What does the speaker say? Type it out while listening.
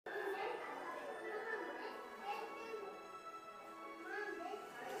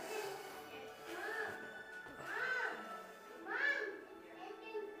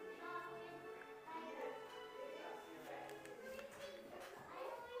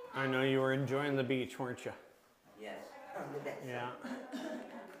I know you were enjoying the beach, weren't you? Yes. Yeah. Oh,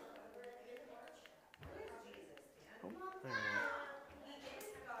 there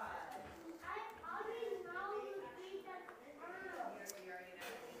we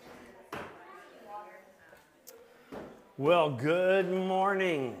go. Well, good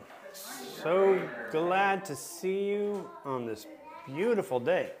morning. So glad to see you on this beautiful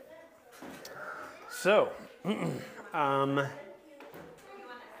day. So,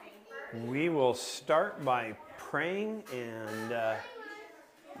 we will start by praying and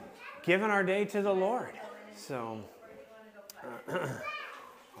giving our day to the Lord. So,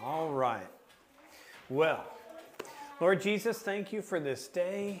 all right. Well, Lord Jesus, thank you for this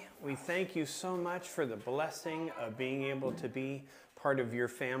day. We thank you so much for the blessing of being able to be part of your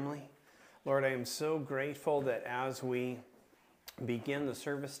family. Lord, I am so grateful that as we begin the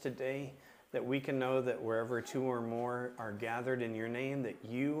service today, that we can know that wherever two or more are gathered in your name, that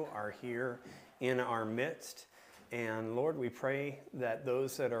you are here in our midst. And Lord, we pray that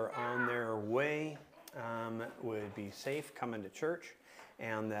those that are on their way would be safe coming to church,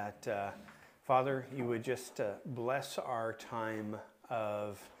 and that, Father, you would just bless our time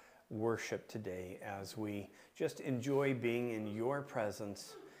of worship today as we just enjoy being in your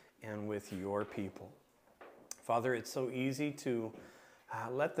presence and with your people. Father, it's so easy to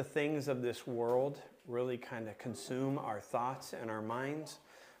let the things of this world really kind of consume our thoughts and our minds.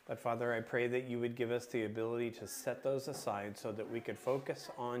 But Father, I pray that you would give us the ability to set those aside so that we could focus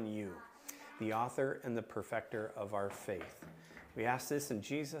on you, the author and the perfecter of our faith. We ask this in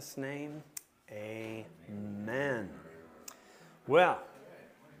Jesus' name. Amen. Well,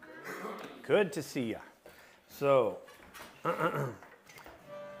 good to see you. So,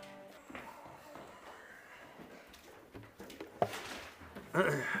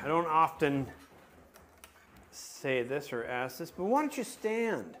 I don't often say this or ask this, but why don't you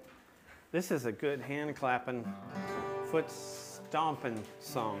stand? This is a good hand clapping, foot stomping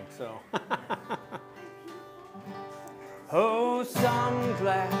song. So, oh, some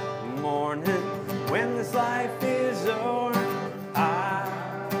glad morning when this life is o'er, I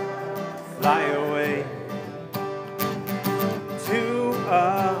fly away to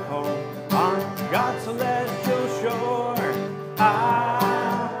a home on God's celestial shore.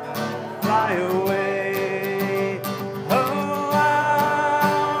 I'll fly away. Oh,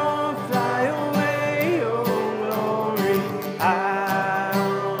 I'll fly away. Oh, glory.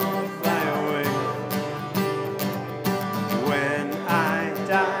 I'll fly away. When I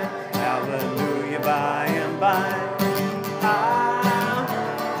die, hallelujah, by and by, I'll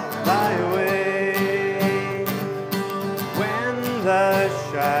fly away. When the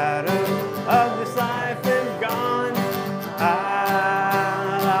shadow of this life is gone,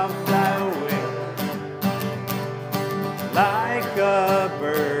 I'll fly away. Like a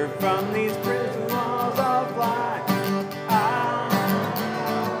bird from these prison walls, I'll fly. I'll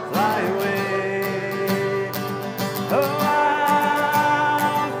fly away. Oh,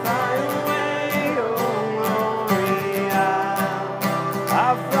 I'll fly away. Oh, glory,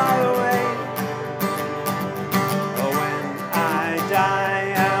 I'll fly away. Oh, when I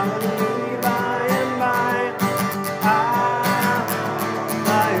die, hallelujah, by and by, I'll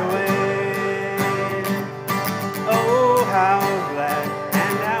fly away. Oh, how glad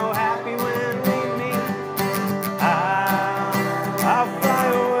and how happy when we meet. I'll fly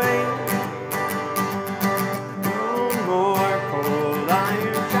away. No more cold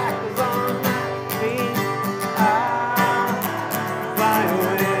iron shackles on my feet. I'll fly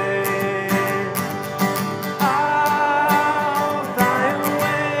away. I'll fly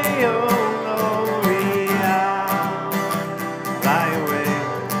away. Oh, glory, I'll fly away.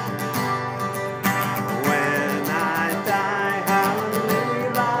 When I die,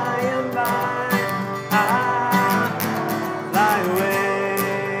 hallelujah, by and by, I'll fly away.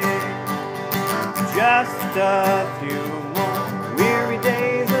 Just a few more weary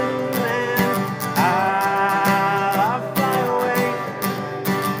days and then I'll fly away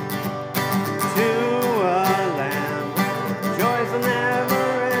to a land where joys will never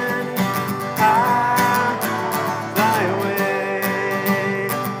end. I'll fly away.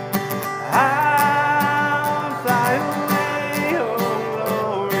 I'll fly away, oh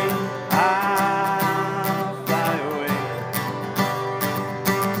glory, I'll fly away.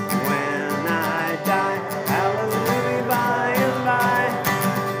 When I die, hallelujah.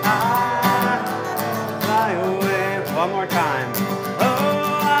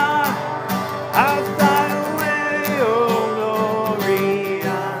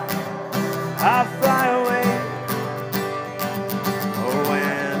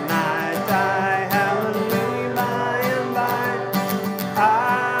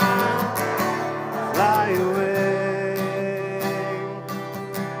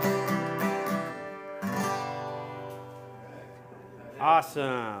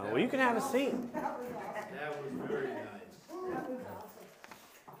 Awesome. Well, you can have a seat. That was very nice.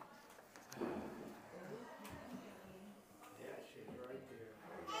 Yeah, she's right there.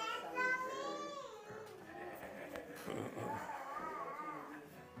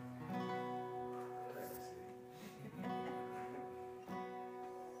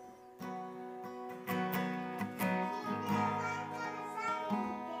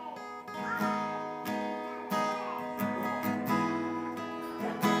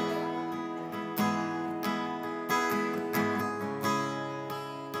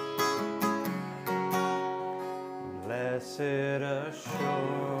 Blessed assurance,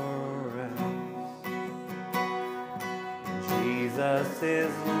 Jesus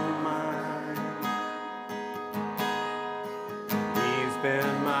is mine. He's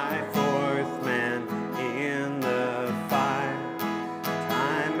been my fourth man in the fire,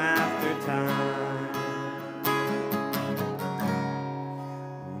 time after time.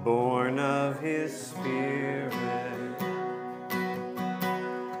 Born of his Spirit,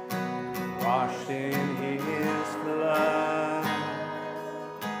 washed in his blood,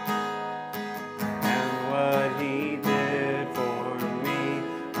 and what he did for me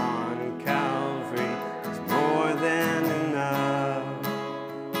on Calvary is more than enough.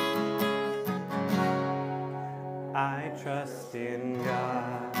 I trust in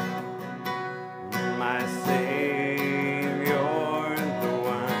God, my Savior, the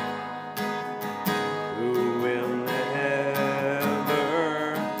one who will never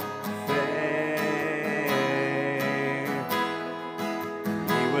fail.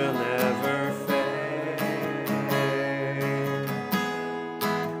 He will never fail.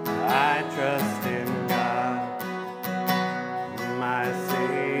 I trust in God, my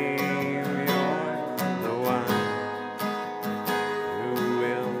Savior, the one who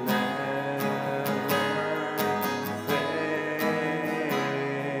will never fail.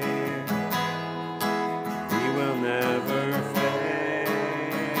 He will never fail.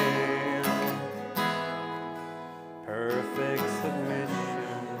 Perfect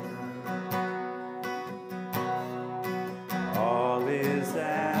submission, all is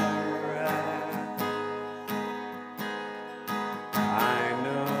at rest. I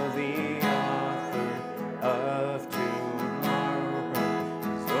know the author of tomorrow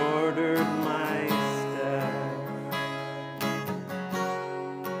has ordered my steps.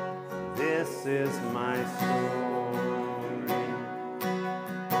 This is my story.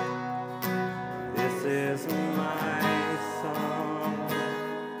 This is my song,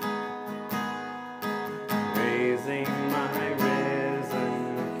 praising my risen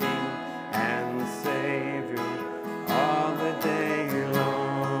King and Savior all the day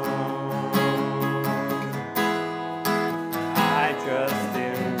long. I trust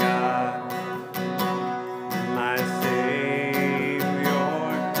in God, my Savior,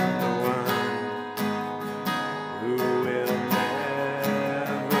 the one who will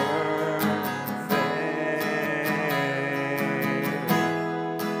never fail.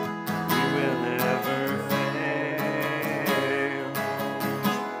 He will never fail.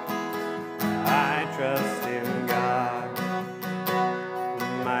 I trust in God,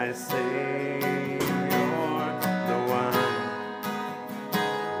 my Savior, the one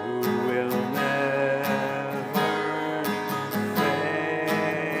who will never fail.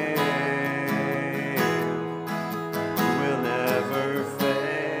 Who will never fail.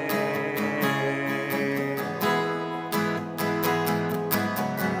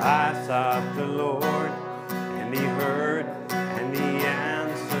 I sought the Lord, and he heard, and he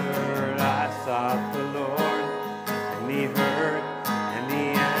answered. I sought the Lord, and he heard, and he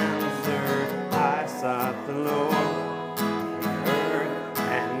answered. I sought the Lord, he heard,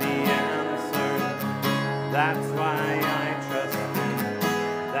 and he answered. That's why I trust him.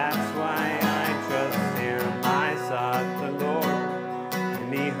 That's why I trust him. I sought the Lord,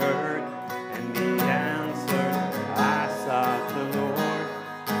 and he heard, and he answered. I sought the Lord,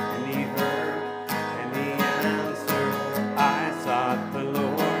 and he heard, and he answered. I sought the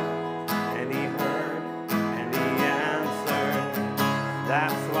Lord, and he heard, and he answered.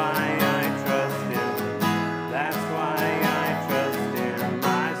 That's why I trust him. That's why I trust him. I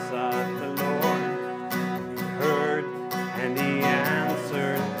sought the Lord, and he heard, and he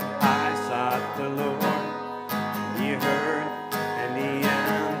answered. I sought the Lord, and he heard, and he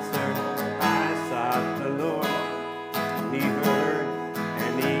answered. I sought the Lord, and he heard,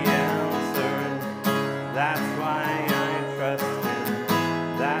 and he answered. That's why I trust him.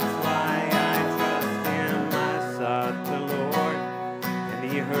 That's why I trust him. I sought the Lord, and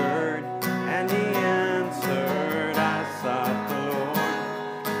he heard,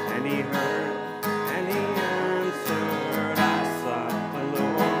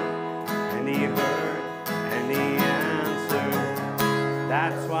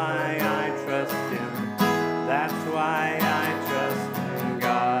 That's why I trust Him. That's why I trust in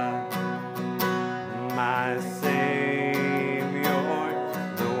God, my Savior,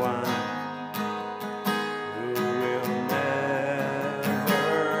 the one who will never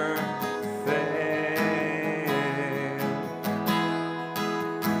fail.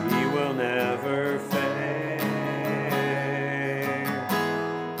 He will never fail.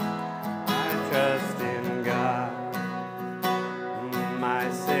 I trust in God,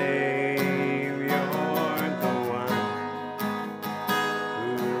 my Savior, the one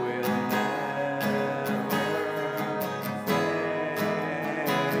who will never fail.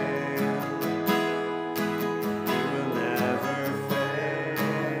 He will never fail.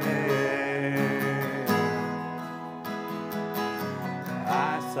 I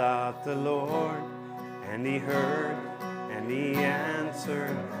sought the Lord, and He heard, and He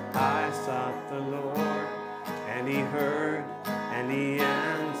answered. I sought the Lord, and He heard, and He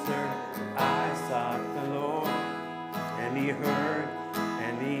answered. I sought the Lord, and He heard,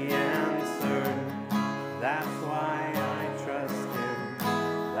 and He answered. That's why I trust Him.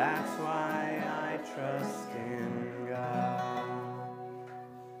 That's why I trust in God.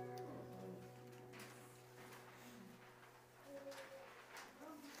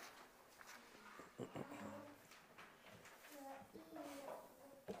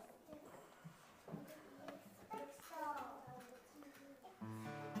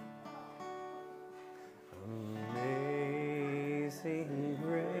 Amazing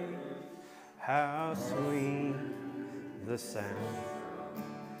grace, how sweet the sound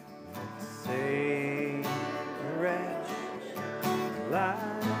that saved a wretch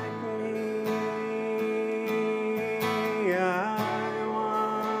like me. I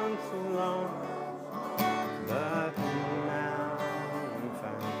once lost, but now I'm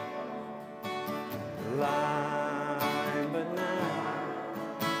found. Blind, but now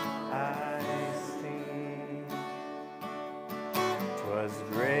I see. 'Twas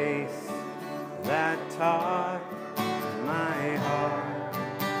grace that taught my heart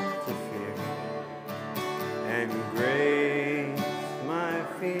to fear, and grace my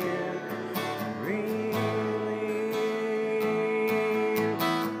fear relieved.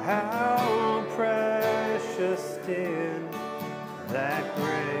 How precious did that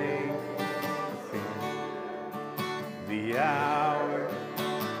grace appear, the hour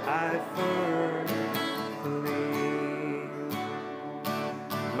I first believed.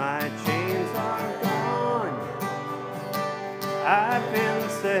 My chains are gone, I've been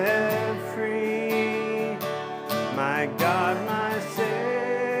set free. My God, my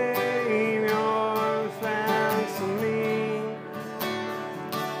Savior, ransomed me,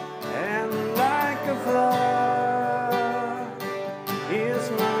 and like a flood, His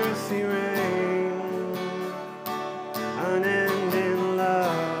mercy reigns, unending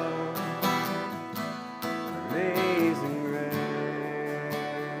love, amazing grace.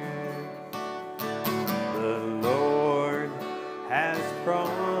 The Lord has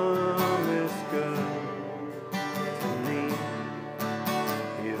promised good to me.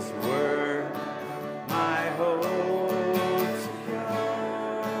 His word, my hope secure.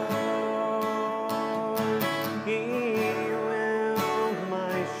 He will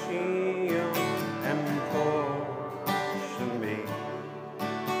my shield and portion be,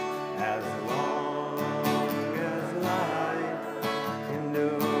 as long as life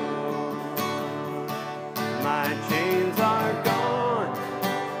endures. My chains are gone,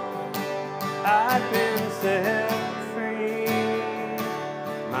 I've been set free.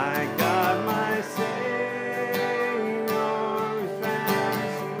 My God, my Savior,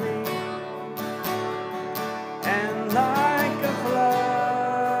 ransomed me, and like a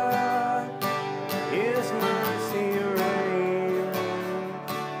flood, His mercy reigns,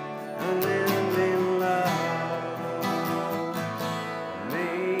 unending love,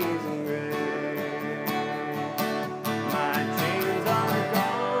 amazing grace. My chains are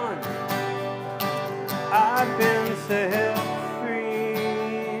gone, I've been set free.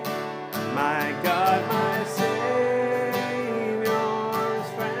 My God, my Savior's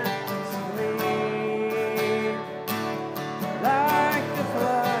ransomed me, like the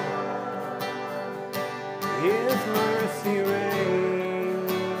flood, His mercy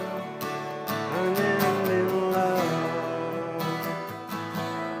reigns, unending love,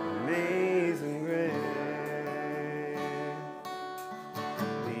 amazing grace.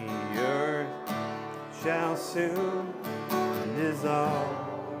 The earth shall soon dissolve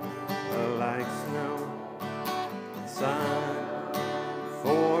like snow. The sun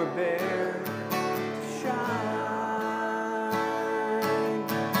forbear to shine,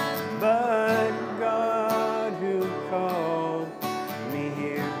 but God who called me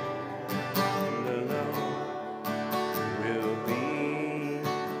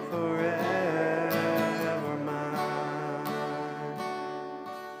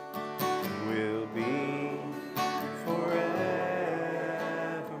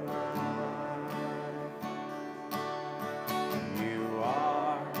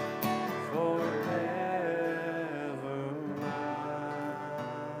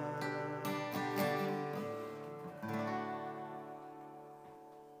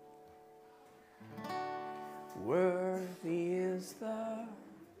Worthy is the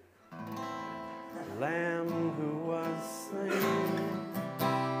Lamb who was slain.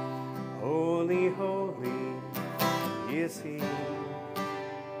 Holy, holy is he.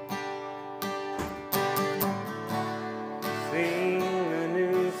 Sing a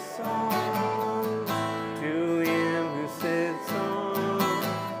new song to him who sits on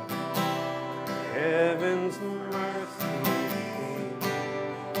heaven's mercy seat.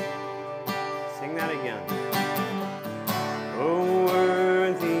 Sing that again. Oh,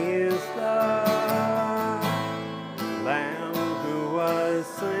 worthy is the Lamb who was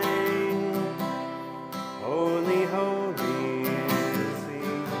slain. Holy, holy is he.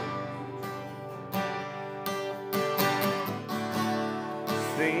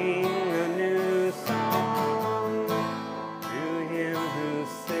 Sing a new song to him who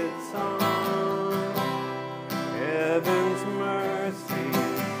sits on heaven's mercy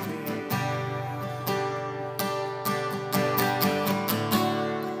seat.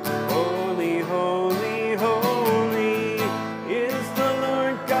 Holy, holy, holy is the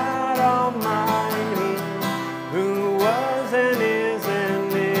Lord God Almighty, who was and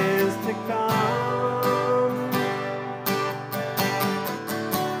is to come.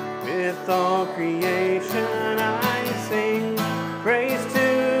 With all creation I sing praise to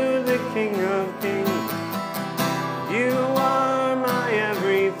the King of Kings. You are my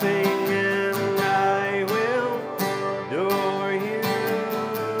everything, and I will adore you.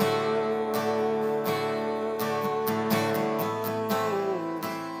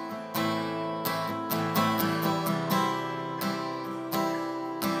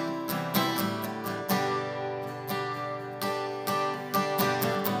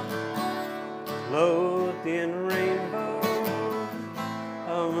 Clothed in rainbows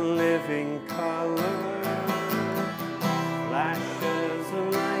of living color, flashes of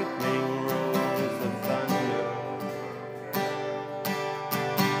lightning, rolls of thunder,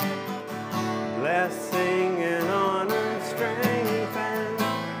 blessing and honor, strength and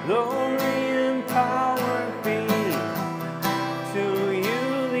glory and power be to you,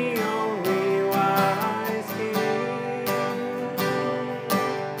 the only wise King.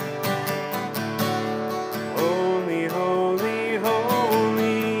 Holy, holy,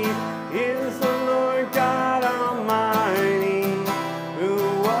 holy is the Lord God Almighty, who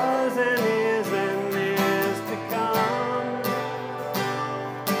was and is to come.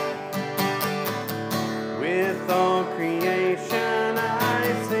 With all creation I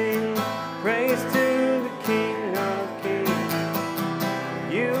sing praise to the King of Kings.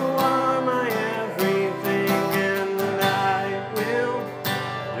 You are my everything, and I will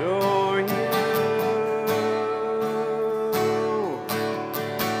adore you.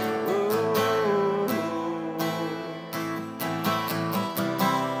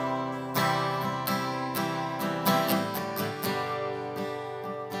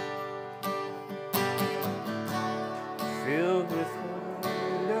 Filled with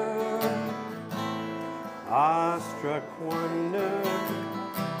wonder, awestruck wonder,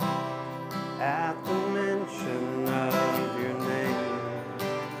 at the mention of your name.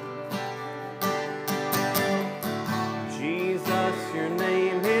 Jesus, your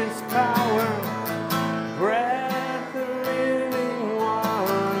name is power, breath of living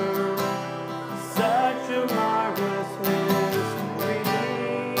water, such a marvelous mystery.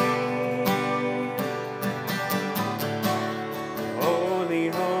 Holy,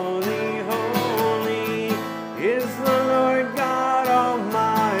 holy, holy is the Lord God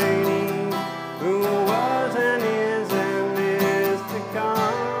Almighty, who was and is to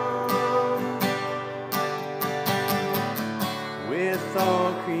come. With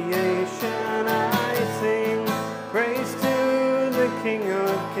all creation I sing praise to the King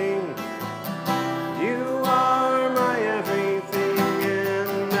of Kings. You are my everything,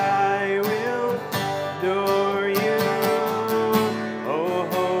 and I will adore you. Oh,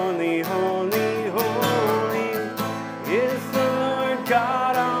 holy, holy, holy is the Lord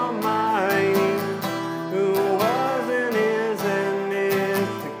God Almighty, who was and is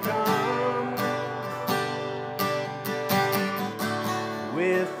to come.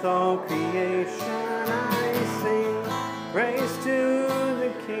 With all creation I sing praise to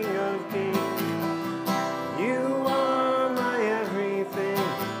the King of Kings. You are my everything,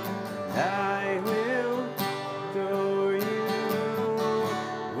 I will adore you.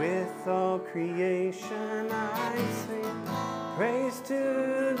 With all creation I sing praise to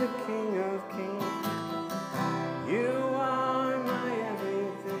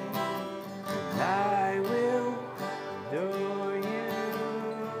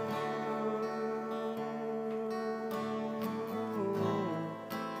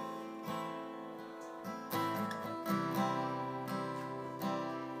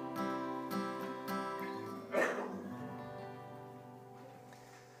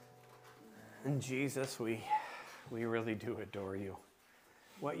Jesus, we really do adore you.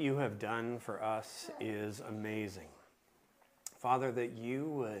 What you have done for us is amazing. Father, that you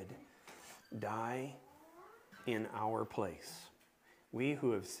would die in our place. We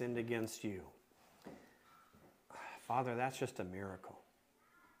who have sinned against you. Father, that's just a miracle.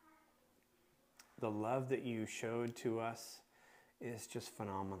 The love that you showed to us is just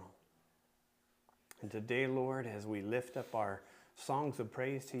phenomenal. And today, Lord, as we lift up our songs of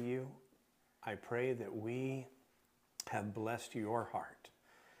praise to you, I pray that we have blessed your heart.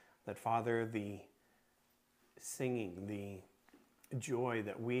 That, Father, the singing, the joy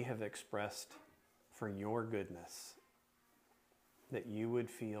that we have expressed for your goodness, that you would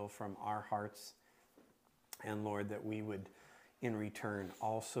feel from our hearts, and Lord, that we would in return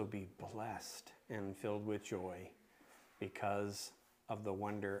also be blessed and filled with joy because of the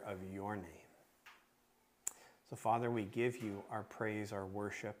wonder of your name. So, Father, we give you our praise, our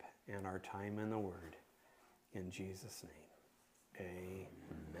worship, and our time in the Word. In Jesus' name,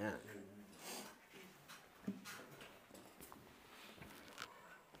 amen.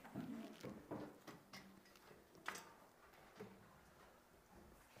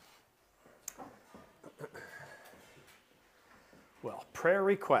 Well, prayer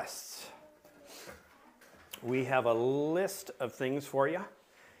requests. We have a list of things for you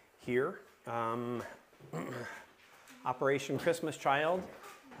here. Operation Christmas Child,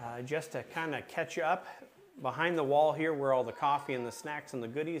 just to kind of catch you up. Behind the wall here where all the coffee and the snacks and the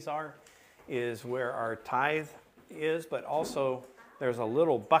goodies are is where our tithe is, but also there's a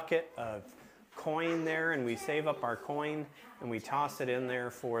little bucket of coin there, and we save up our coin and we toss it in there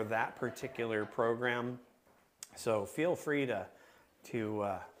for that particular program. So feel free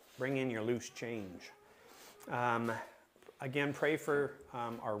to bring in your loose change. Again, pray for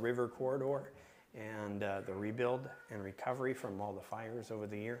our river corridor and the rebuild and recovery from all the fires over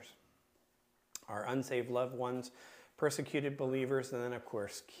the years. Our unsaved loved ones, persecuted believers, and then, of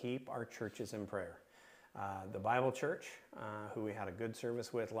course, keep our churches in prayer. The Bible Church, who we had a good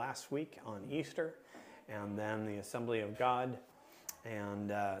service with last week on Easter, and then the Assembly of God, and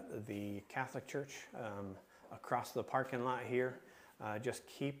the Catholic Church across the parking lot here. Just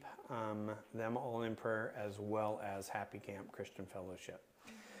keep them all in prayer, as well as Happy Camp Christian Fellowship.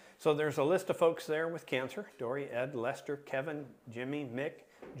 So there's a list of folks there with cancer: Dory, Ed, Lester, Kevin, Jimmy, Mick,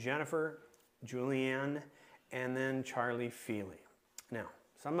 Jennifer, Julianne, and then Charlie Feely. Now,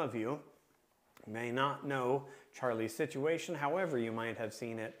 some of you may not know Charlie's situation. However, you might have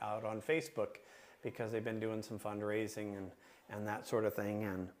seen it out on Facebook because they've been doing some fundraising and that sort of thing.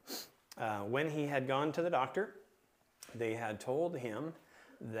 And when he had gone to the doctor, they had told him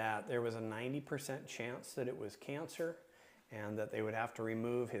that there was a 90% chance that it was cancer and that they would have to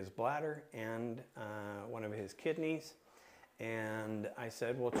remove his bladder and one of his kidneys. And I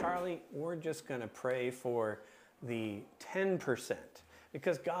said, well, Charlie, we're just going to pray for the 10%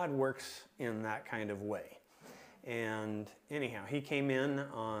 because God works in that kind of way. And anyhow, he came in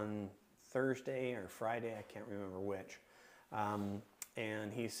on Thursday or Friday, I can't remember which.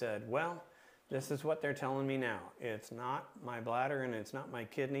 And he said, well, this is what they're telling me now. It's not my bladder and it's not my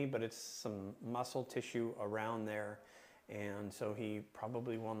kidney, but it's some muscle tissue around there. And so he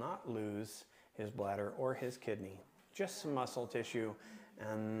probably will not lose his bladder or his kidney, just some muscle tissue.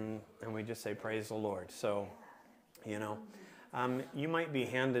 And we just say, praise the Lord. So, you know, you might be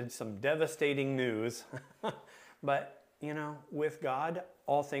handed some devastating news, but, you know, with God,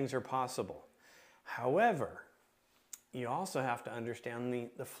 all things are possible. However, you also have to understand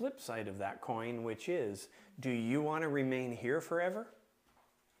the flip side of that coin, which is, do you want to remain here forever?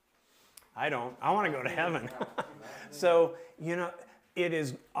 I don't. I want to go to heaven. So, you know, it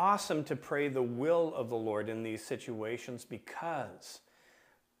is awesome to pray the will of the Lord in these situations, because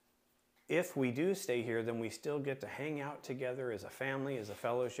if we do stay here, then we still get to hang out together as a family, as a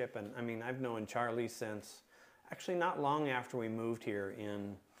fellowship. And I mean, I've known Charlie since actually not long after we moved here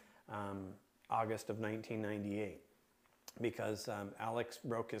in August of 1998. Because Alex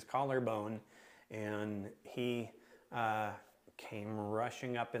broke his collarbone, and he came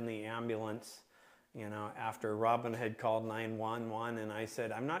rushing up in the ambulance, you know, after Robin had called 911, and I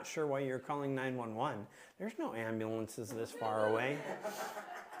said, I'm not sure why you're calling 911. There's no ambulances this far away.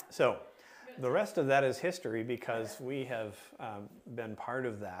 So the rest of that is history, because we have been part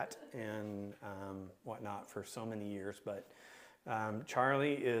of that and whatnot for so many years. But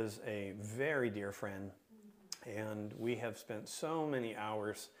Charlie is a very dear friend. And we have spent so many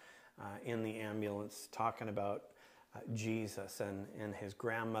hours in the ambulance talking about Jesus and his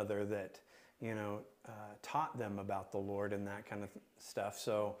grandmother that, you know, taught them about the Lord and that kind of stuff.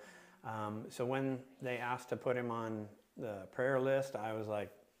 So, so when they asked to put him on the prayer list, I was like,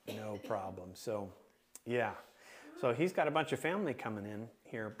 No problem. So, yeah. So he's got a bunch of family coming in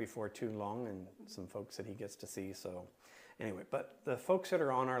here before too long, and some folks that he gets to see. So, anyway, but the folks that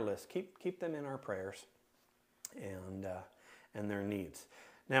are on our list, keep them in our prayers, and their needs.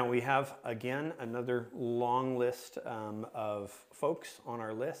 Now we have again another long list of folks on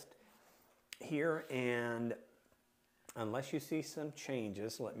our list here, and unless you see some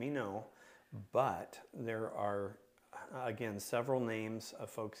changes, let me know. But there are again several names of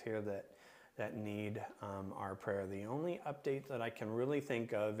folks here that need our prayer. The only update that I can really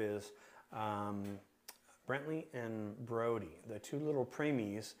think of is Brentley and Brody, the two little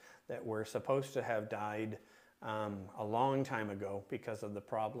preemies that were supposed to have died a long time ago because of the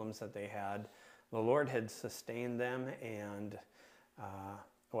problems that they had. The Lord had sustained them and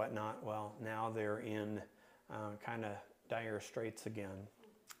whatnot. Well, now they're in kind of dire straits again.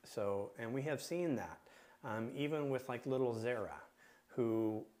 So, and we have seen that even with like little Zara,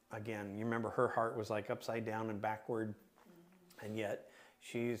 who, again, you remember her heart was like upside down and backward, and yet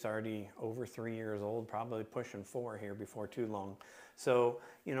she's already over 3 years old, probably pushing 4 here before too long. So,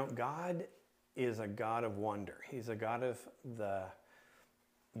 you know, God is a God of wonder. He's a God of the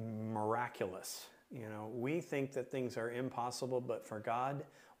miraculous. You know, we think that things are impossible, but for God,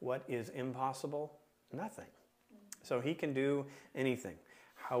 what is impossible? Nothing. So he can do anything.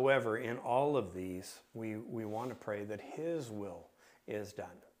 However, in all of these, we want to pray that his will is done.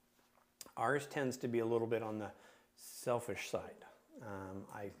 Ours tends to be a little bit on the selfish side.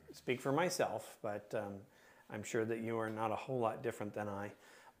 I speak for myself, but I'm sure that you are not a whole lot different than I.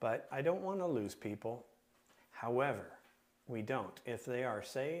 But I don't want to lose people. However, we don't. If they are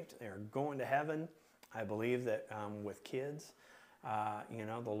saved, they are going to heaven. I believe that with kids, you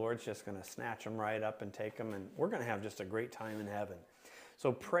know, the Lord's just going to snatch them right up and take them, and we're going to have just a great time in heaven.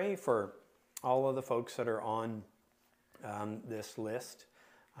 So pray for all of the folks that are on this list,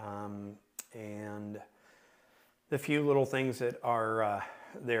 and the few little things that are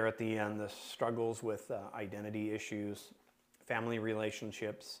there at the end, the struggles with identity issues, family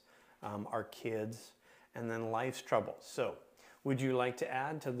relationships, our kids, and then life's troubles. So would you like to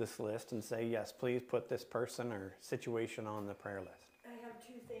add to this list and say, yes, please put this person or situation on the prayer list? I have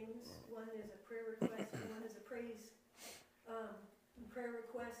 2 things. One is a prayer request and one is a praise prayer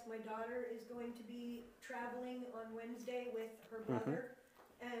request. My daughter is going to be traveling on Wednesday with her brother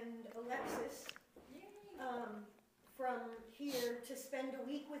and Alexis from here to spend a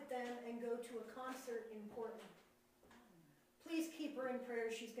week with them and go to a concert in Portland. Please keep her in prayer.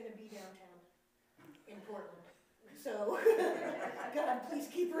 She's going to be downtown in Portland. So, God, please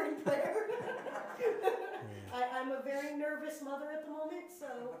keep her in prayer. I'm a very nervous mother at the moment,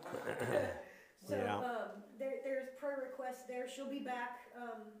 so there's prayer requests there. She'll be back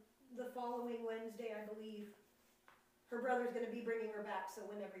the following Wednesday, I believe. Her brother's going to be bringing her back, so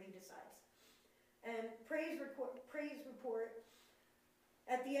whenever he decides. And praise report.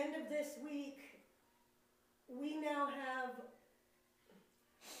 At the end of this week, we've now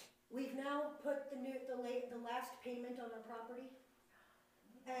put the last payment on our property,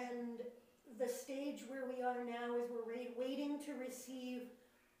 and the stage where we are now is we're waiting to receive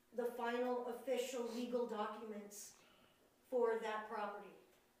the final official legal documents for that property.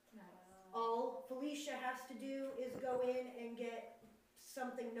 Nice. All Felicia has to do is go in and get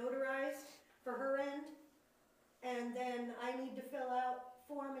something notarized for her end, and then I need to fill out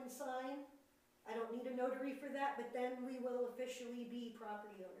form and sign. I don't need a notary for that, but then we will officially be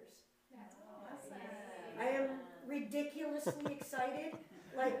property owners. That's awesome. I am ridiculously excited,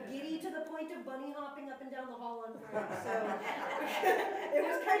 like giddy to the point of bunny hopping up and down the hall on Friday. So it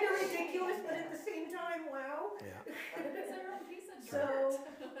was kind of ridiculous, but at the same time, wow. Yeah. It's their own piece of So,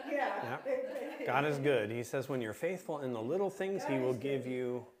 dirt. yeah. God is good. He says when you're faithful in the little things, he will give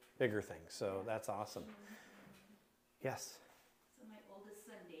you bigger things. So that's awesome. Yes. So my oldest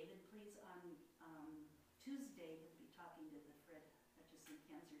son, David, please, on Tuesday, will be talking to the Fred Hutchison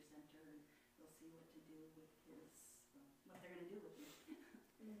Cancer Center, and they'll see what to do with his, what they're going to do with him.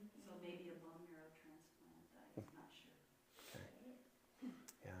 So maybe a bone marrow transplant, I'm not sure.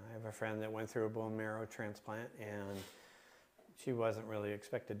 Yeah, I have a friend that went through a bone marrow transplant, and she wasn't really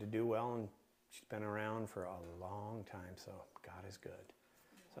expected to do well, and she's been around for a long time, so God is good.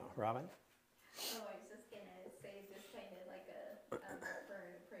 So, Robin? Oh, I was just gonna say, just kind of like a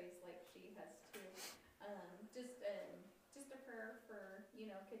prayer and praise, like she has too. Just a prayer for, you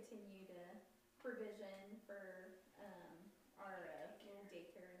know, continued provision for our little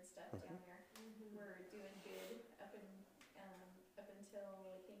daycare and stuff down there. We're doing good up until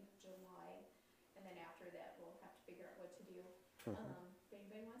I think July, and then after that we'll have to figure out what to do. If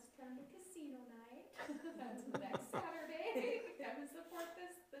anybody wants to come to casino night, that's next Saturday. Come and support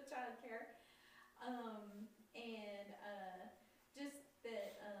the And just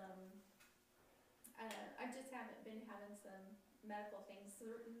that I just haven't been having some medical things.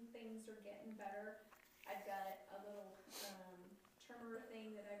 Certain things are getting better. I've got a little tremor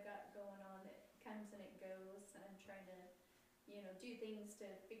thing that I've got going on that comes and it goes, and I'm trying to, do things to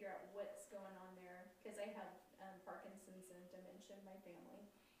figure out what's going on there, because I have Parkinson's and dementia in my family,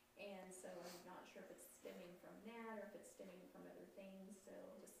 and so I'm not sure if it's stemming from that or if it's stemming from other things. So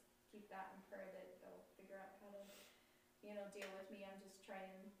just keep that in prayer that they'll figure out how to, deal with me. I'm just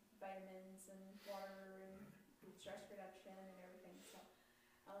trying vitamins and water and stress reduction and everything. So,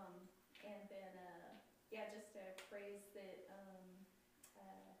 and then just to praise that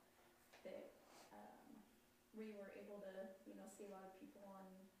we were able to, see a lot of people on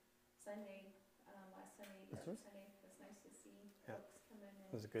Sunday, last Sunday, Easter Sunday. It was nice to see folks come in.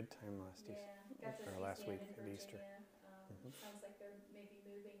 It was a good time last Easter. Got to see last Stan week in at Easter. Virginia. Sounds like they're maybe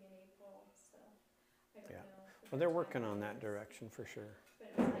moving in April, so I don't know. Well, they're working on that direction for sure.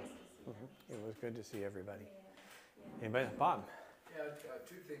 But it was nice to see them. It was good to see everybody. Yeah. Anybody? Bob? Yeah,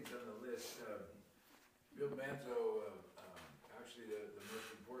 two things on the list. Bill Manzo, actually the most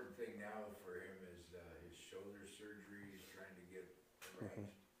important thing now for him is his shoulder surgery. He's trying to get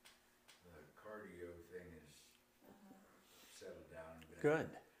arranged. The cardio thing is settled down a bit. Good.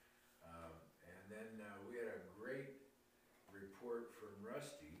 And then we had a great report from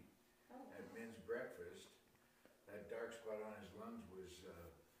Rusty at men's breakfast. That dark spot on his lungs was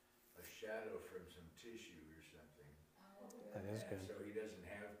a shadow from some tissue or something. That is good. So he doesn't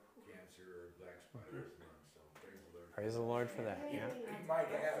have cancer or black spot on his lungs, so praise the Lord. Praise the Lord for that. Yeah. He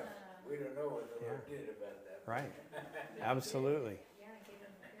might have. We don't know what the Lord did about that. Right. Absolutely.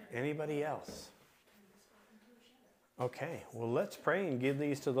 Anybody else? Okay. Well, let's pray and give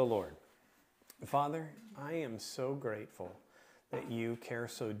these to the Lord. Father, I am so grateful that you care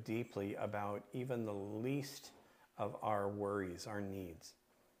so deeply about even the least of our worries, our needs.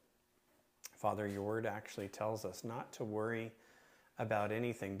 Father, your word actually tells us not to worry about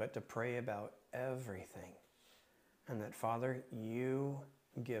anything, but to pray about everything. And that, Father, you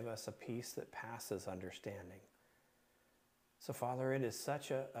give us a peace that passes understanding. So, Father, it is such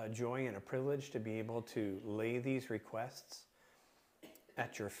a joy and a privilege to be able to lay these requests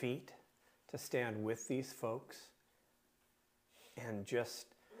at your feet, to stand with these folks, and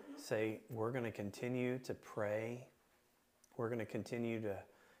just say, we're going to continue to pray. We're going to continue to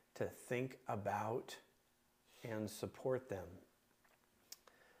think about and support them.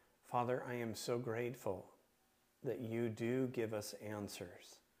 Father, I am so grateful that you do give us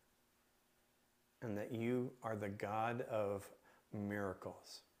answers and that you are the God of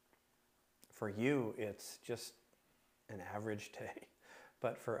miracles. For you, it's just an average day.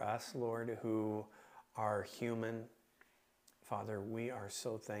 But for us, Lord, who are human, Father, we are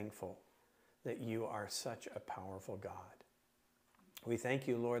so thankful that you are such a powerful God. We thank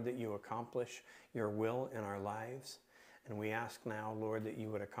you, Lord, that you accomplish your will in our lives. And we ask now, Lord, that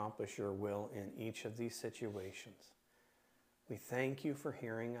you would accomplish your will in each of these situations. We thank you for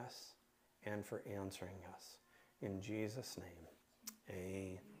hearing us and for answering us. In Jesus' name,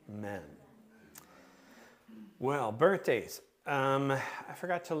 amen. Well, birthdays. I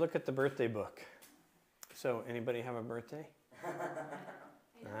forgot to look at the birthday book. So, anybody have a birthday?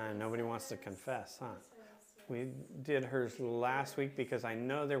 Nobody wants to confess, huh? We did hers last week because I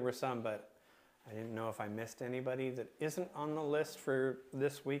know there were some, but I didn't know if I missed anybody that isn't on the list for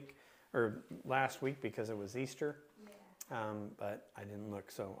this week or last week because it was Easter. But I didn't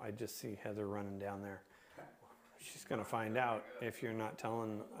look, so I just see Heather running down there. She's going to find out if you're not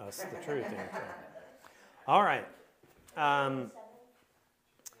telling us the truth. All right.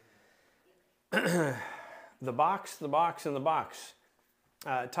 The box, and the box.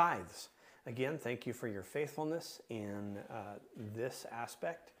 Tithes. Again, thank you for your faithfulness in this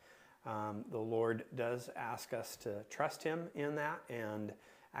aspect. The Lord does ask us to trust him in that. And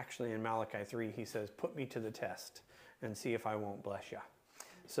actually in Malachi 3, he says, put me to the test and see if I won't bless you.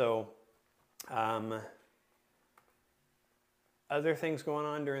 So, other things going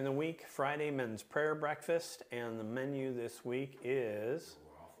on during the week. Friday, men's prayer breakfast. And the menu this week is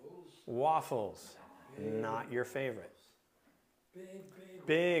waffles. Not your favorite.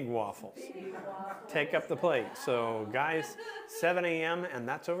 Big waffles. Take up the plate. So guys, 7 a.m. and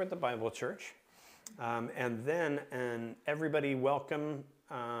that's over at the Bible Church. And then an everybody welcome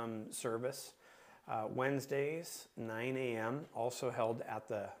service. Wednesdays, 9 a.m. also held at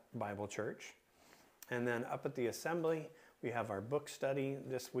the Bible Church. And then up at the Assembly, we have our book study.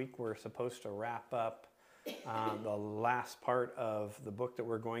 This week we're supposed to wrap up the last part of the book that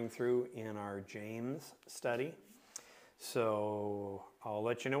we're going through in our James study. So I'll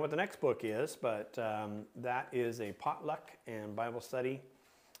let you know what the next book is, but that is a potluck and Bible study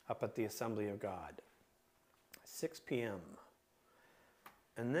up at the Assembly of God, 6 p.m.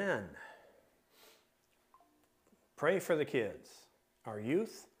 And then pray for the kids, our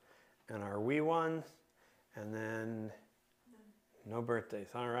youth and our wee ones, and then no birthdays.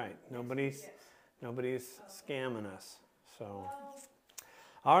 All right, nobody's scamming us. So,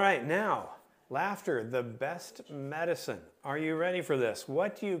 all right, now, laughter, the best medicine. Are you ready for this?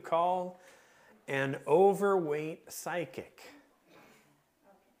 What do you call an overweight psychic?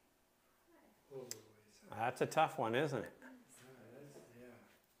 That's a tough one, isn't it?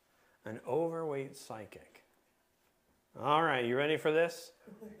 An overweight psychic. All right, you ready for this?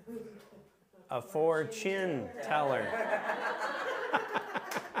 A fortune teller.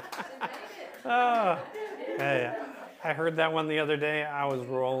 Oh, hey, I heard that one the other day. I was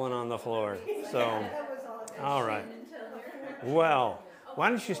rolling on the floor. So, all right. Well, why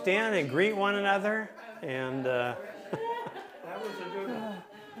don't you stand and greet one another? And That was a good one.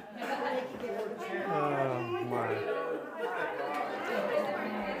 oh my.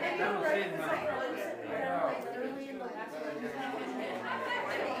 That was in my.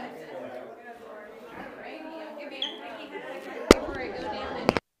 Before I go down and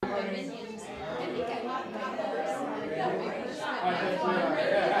the minions, I think I locked my purse. That big purse. I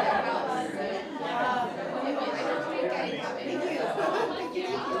don't think I have it. Do you guys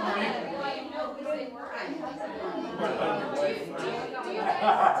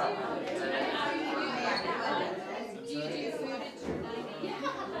do you do food at your 9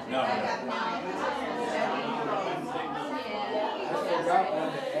 a.m.? No. I got 9.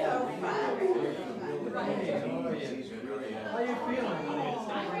 How you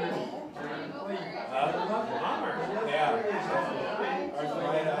feeling? Yeah.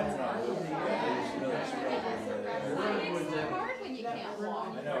 It's hard when you can't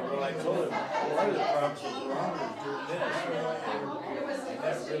walk. I know, well, I told him, part of the problem is the wrong was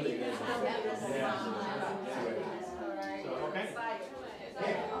doing this. And that really is.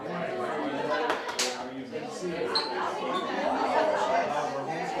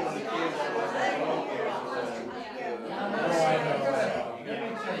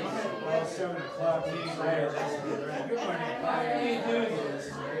 Well, 7 o'clock, he's there. Good morning. How are you doing this?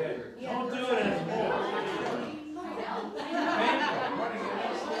 Don't do it anymore.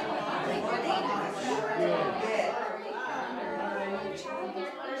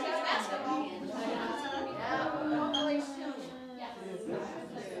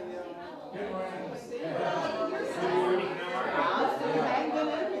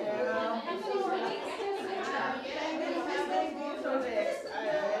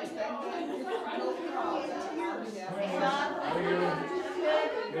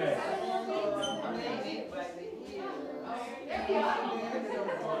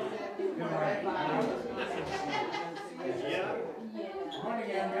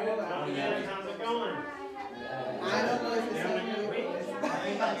 How's it going? I don't know if it's Having a good week?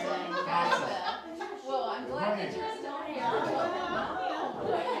 Well, I'm glad that you're still here. I just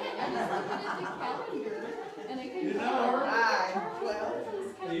looked at the calendar and I couldn't. You know her? well,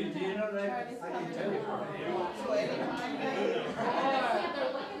 Do you know that? I can tell you.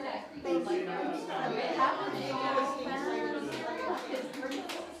 They're looking at things like happening.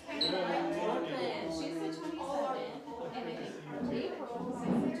 She's the 27th, and I think April's the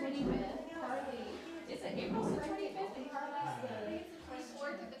 25th. Carly, is it April's the 25th and Carly's the 24th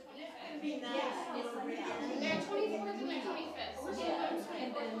or the 25th? Yeah, it's like that. They're 24th and they're 25th. Yeah,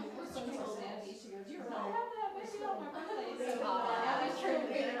 and then so told Abby, she goes, "You're not having that baby on my birthday." So I was trying to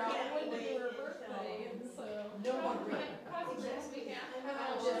figure out when to do her birthday, and so. My cousin this weekend,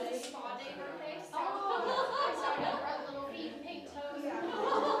 just a spa day birthday, so Oh. I got little feet and pink toes. I was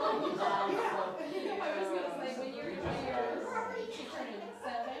gonna say, when you're she turned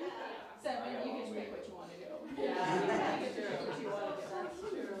 7, you get to pick what you want to do. Yeah. You get to pick what you want to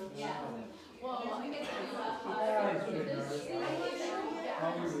do. Yeah. Well, I get to do this.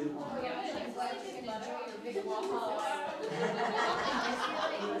 I'm glad you can enjoy your big waffle.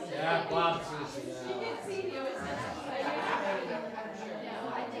 Yeah, Bob's is, You can see he always gets excited.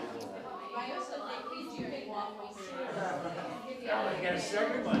 Yeah, I think I also like these big waffles. I got a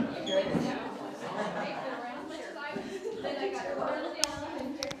second one.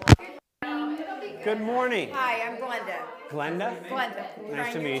 Good morning. hi, I'm Glenda. Glenda? Glenda.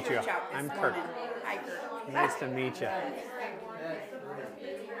 Nice to Trying meet you. church out this I'm Kirk. morning. Hi, Kirk. Nice to meet you.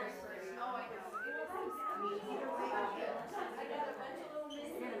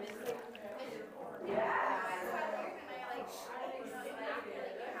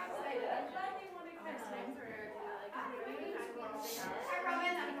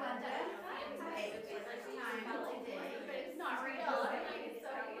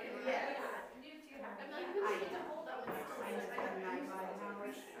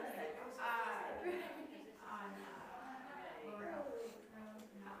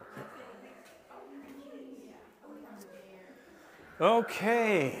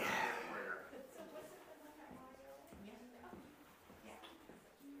 Okay.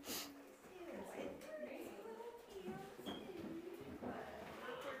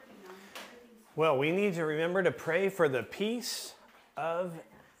 Well, we need to remember to pray for the peace of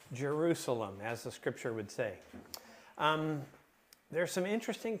Jerusalem, as the scripture would say. There's some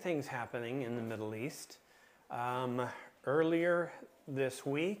interesting things happening in the Middle East. Earlier this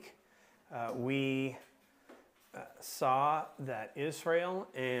week, we saw that Israel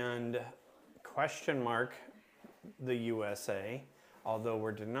and the USA, although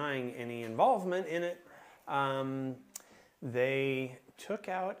we're denying any involvement in it, they took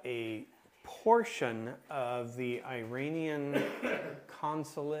out a portion of the Iranian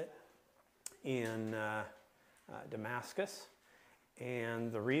consulate in Damascus.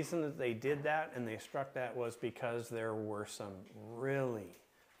 And the reason that they did that and they struck that was because there were some really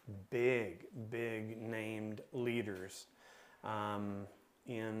big named leaders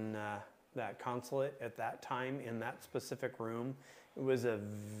in that consulate at that time in that specific room. It was a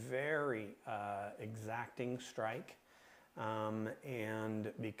very exacting strike.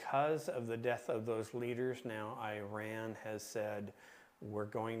 And because of the death of those leaders, now Iran has said, we're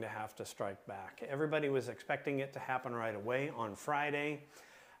going to have to strike back. Everybody was expecting it to happen right away on Friday.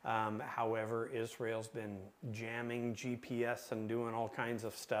 However, Israel's been jamming GPS and doing all kinds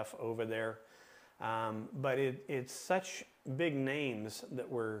of stuff over there. But it's such big names that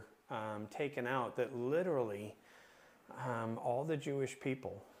were taken out that literally all the Jewish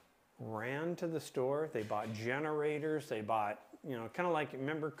people ran to the store. They bought generators. They bought, kind of like,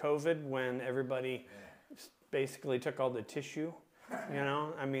 remember COVID when everybody basically took all the tissue?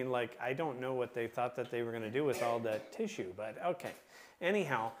 I mean, like, I don't know what they thought that they were going to do with all that tissue, but okay.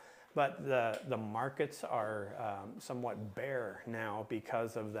 Anyhow, but the markets are somewhat bare now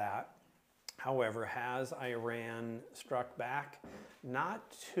because of that. However, has Iran struck back? Not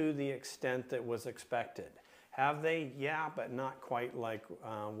to the extent that was expected. Have they? Yeah, but not quite like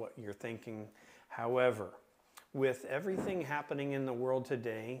what you're thinking. However, with everything happening in the world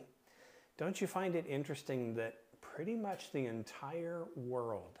today, don't you find it interesting that pretty much the entire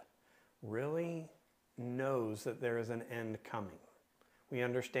world really knows that there is an end coming? We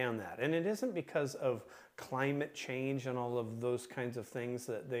understand that. And it isn't because of climate change and all of those kinds of things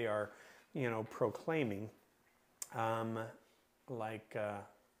that they are, proclaiming.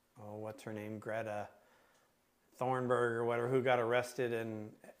 What's her name? Greta Thunberg or whatever, who got arrested in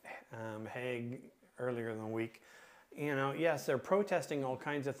Hague earlier in the week. Yes, they're protesting all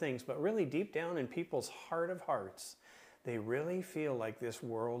kinds of things, but really deep down in people's heart of hearts, they really feel like this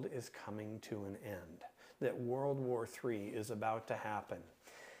world is coming to an end, that World War III is about to happen.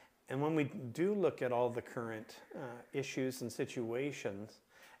 And when we do look at all the current issues and situations,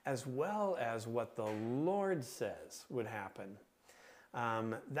 as well as what the Lord says would happen,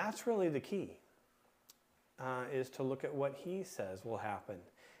 that's really the key, is to look at what He says will happen.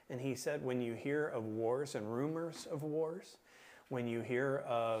 And He said, when you hear of wars and rumors of wars, when you hear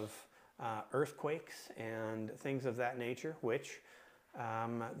of earthquakes and things of that nature, which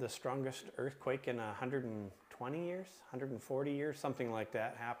the strongest earthquake in 120 years, 140 years, something like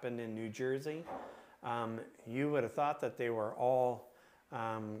that, happened in New Jersey. You would have thought that they were all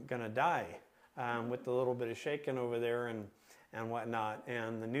going to die with the little bit of shaking over there and whatnot.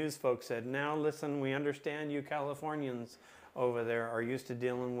 And the news folks said, now listen, we understand you Californians over there are used to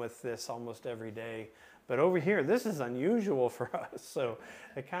dealing with this almost every day. But over here, this is unusual for us. So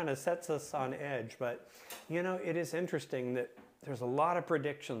it kind of sets us on edge. But, it is interesting that there's a lot of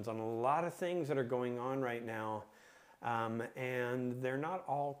predictions on a lot of things that are going on right now. And they're not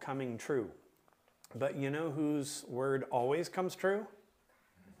all coming true. But you know whose word always comes true?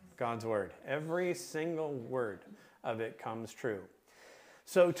 God's word. Every single word of it comes true.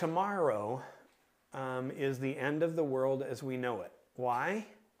 So tomorrow is the end of the world as we know it. Why?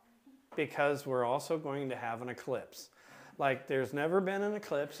 Because we're also going to have an eclipse. Like there's never been an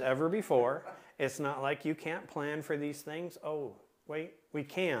eclipse ever before. It's not like you can't plan for these things. Oh, wait, we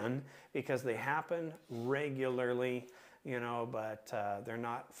can, because they happen regularly, but they're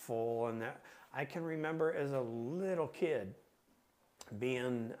not full. And that I can remember as a little kid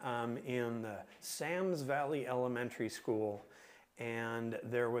being in the Sam's Valley Elementary School, and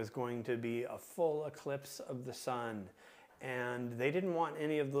there was going to be a full eclipse of the sun. And they didn't want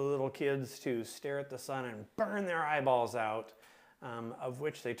any of the little kids to stare at the sun and burn their eyeballs out, of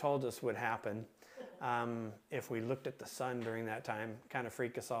which they told us would happen if we looked at the sun during that time, kind of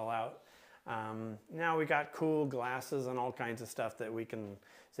freak us all out. Now we got cool glasses and all kinds of stuff that we can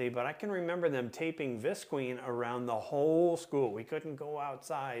see, but I can remember them taping visqueen around the whole school. We couldn't go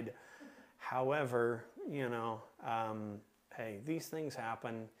outside. However, hey, these things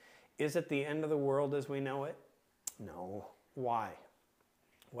happen. Is it the end of the world as we know it? No. Why?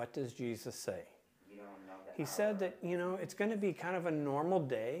 What does Jesus say? He said that, it's going to be kind of a normal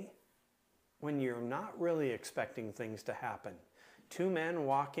day when you're not really expecting things to happen. Two men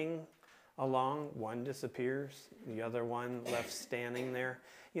walking along, one disappears, the other one left standing there.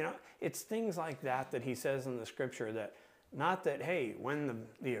 It's things like that he says in the scripture, that not that, hey, when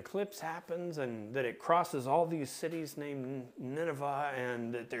the eclipse happens and that it crosses all these cities named Nineveh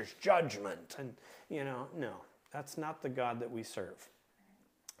and that there's judgment. And, no, that's not the God that we serve.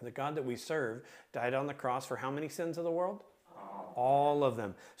 The God that we serve died on the cross for how many sins of the world? All of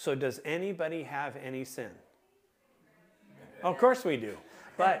them. So does anybody have any sin? Of course we do.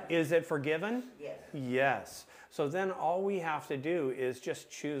 But is it forgiven? Yes. Yes. So then all we have to do is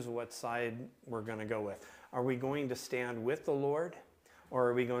just choose what side we're going to go with. Are we going to stand with the Lord, or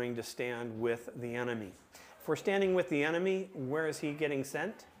are we going to stand with the enemy? If we're standing with the enemy, where is he getting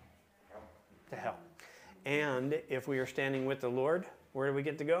sent? To hell. And if we are standing with the Lord, where do we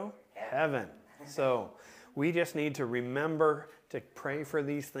get to go? Heaven. So we just need to remember to pray for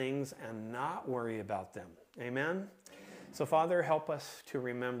these things and not worry about them. Amen? So Father, help us to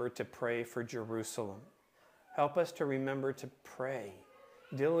remember to pray for Jerusalem. Help us to remember to pray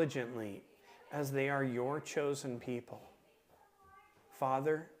diligently as they are your chosen people.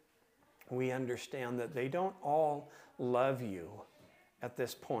 Father, we understand that they don't all love you at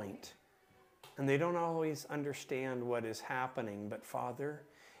this point, and they don't always understand what is happening, but Father,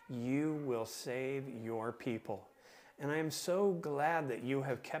 you will save your people. And I am so glad that you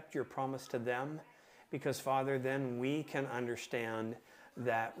have kept your promise to them, because Father, then we can understand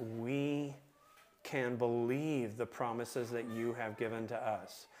that we can believe the promises that you have given to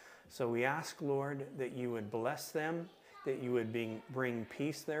us. So we ask, Lord, that you would bless them, that you would bring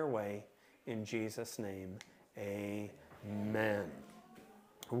peace their way. In Jesus' name, amen.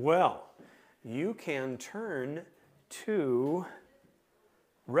 Well, you can turn to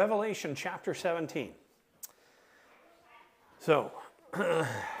Revelation chapter 17. So,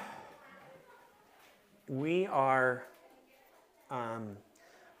 we are,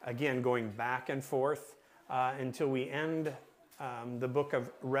 again, going back and forth until we end the book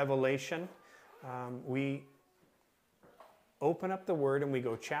of Revelation. We open up the Word and we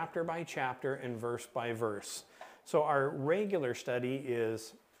go chapter by chapter and verse by verse. So our regular study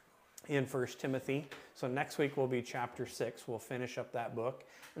is in 1 Timothy. So next week will be chapter 6. We'll finish up that book,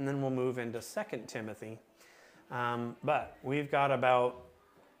 and then we'll move into 2 Timothy. But we've got about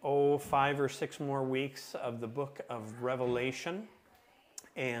 5 or 6 more weeks of the book of Revelation,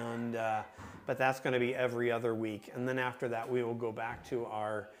 and but that's going to be every other week. And then after that, we will go back to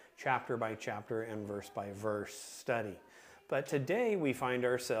our chapter by chapter and verse by verse study. But today we find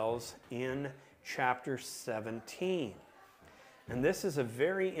ourselves in chapter 17. And this is a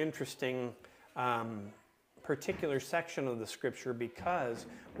very interesting particular section of the scripture, because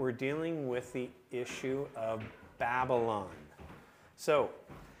we're dealing with the issue of Babylon. So,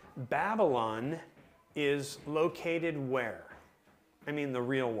 Babylon is located where? I mean, the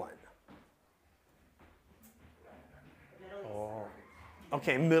real one. Oh,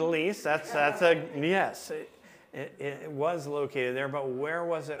 okay, Middle East. That's a yes. It was located there, but where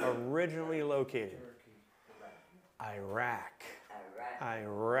was it originally located? Iraq.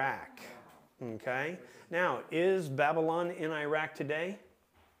 Okay. Now, is Babylon in Iraq today?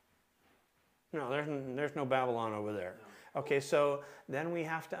 No, there's no Babylon over there. Okay, so then we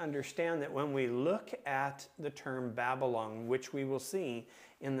have to understand that when we look at the term Babylon, which we will see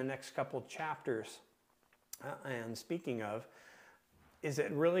in the next couple chapters, and speaking of, is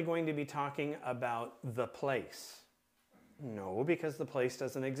it really going to be talking about the place? No, because the place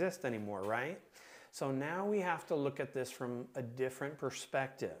doesn't exist anymore, right? So now we have to look at this from a different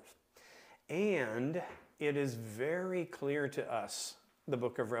perspective. And it is very clear to us, the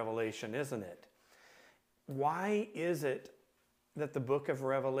book of Revelation, isn't it? Why is it that the book of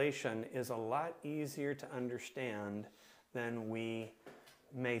Revelation is a lot easier to understand than we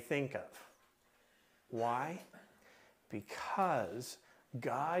may think of? Why? Because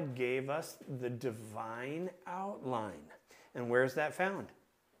God gave us the divine outline. And where's that found?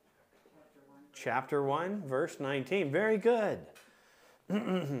 Chapter 1, verse 19. Very good.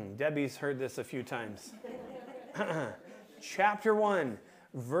 Debbie's heard this a few times. Chapter 1,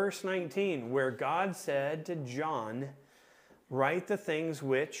 verse 19, where God said to John, write the things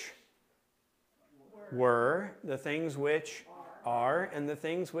which were, the things which are, and the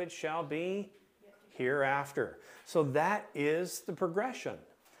things which shall be hereafter. So that is the progression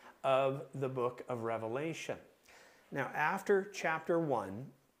of the book of Revelation. Now, after chapter 1,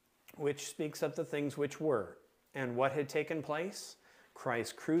 which speaks of the things which were, And what had taken place?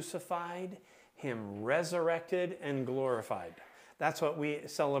 Christ crucified, him resurrected and glorified. That's what we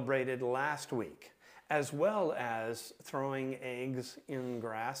celebrated last week, as well as throwing eggs in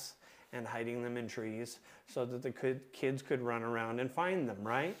grass and hiding them in trees so that the kids could run around and find them,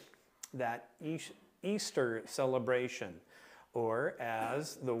 right? That Easter celebration, or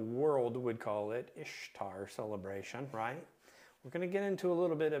as the world would call it, Ishtar celebration, right? We're going to get into a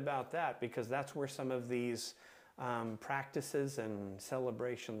little bit about that because that's where some of these practices and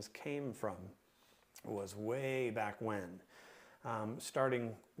celebrations came from. It was way back when.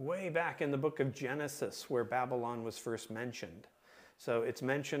 Starting way back in the book of Genesis where Babylon was first mentioned. So it's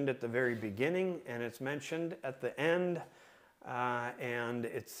mentioned at the very beginning and it's mentioned at the end and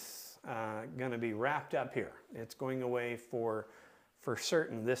it's going to be wrapped up here. It's going away for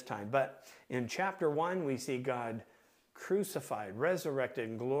certain this time. But in chapter 1 we see God crucified, resurrected,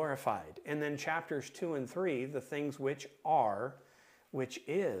 and glorified. And then chapters 2 and 3, the things which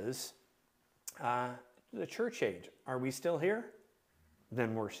is the church age. Are we still here?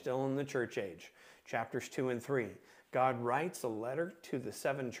 Then we're still in the church age. Chapters 2 and 3. God writes a letter to the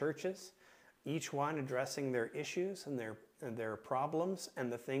 7 churches, each one addressing their issues and their problems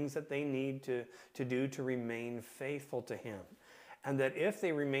and the things that they need to do to remain faithful to him. And that if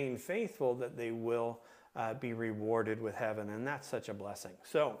they remain faithful, that they will be rewarded with heaven. And that's such a blessing.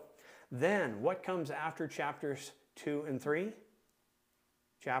 So then what comes after chapters 2 and 3?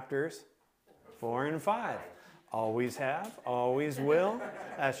 Chapters 4 and 5. Always have, always will.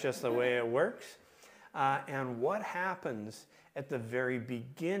 That's just the way it works. And what happens at the very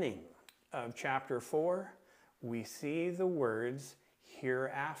beginning of chapter 4? We see the words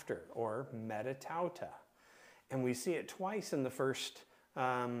hereafter, or metatauta. And we see it twice in the first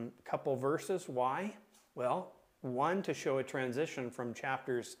couple verses. Why? Well, one, to show a transition from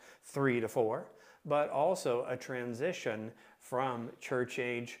chapters 3 to 4, but also a transition from church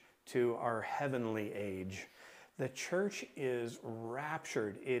age to our heavenly age. The church is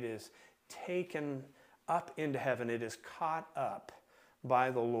raptured. It is taken up into heaven. It is caught up by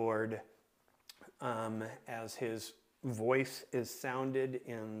the Lord as his voice is sounded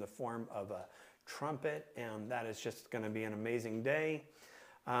in the form of a trumpet, and that is just going to be an amazing day.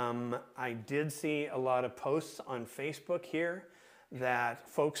 I did see a lot of posts on Facebook here that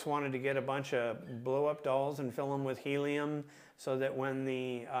folks wanted to get a bunch of blow-up dolls and fill them with helium so that when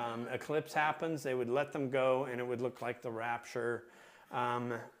the eclipse happens, they would let them go and it would look like the rapture.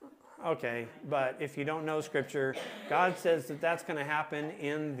 Okay, but if you don't know Scripture, God says that that's going to happen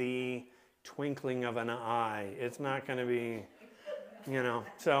in the twinkling of an eye. It's not going to be,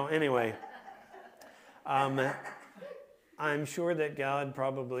 So anyway, I'm sure that God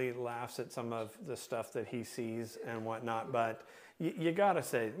probably laughs at some of the stuff that he sees and whatnot, but you got to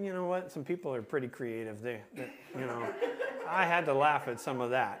say, you know what? Some people are pretty creative. I had to laugh at some of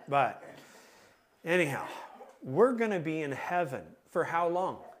that. But anyhow, we're going to be in heaven for how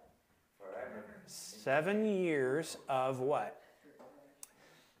long? Forever. 7 years of what?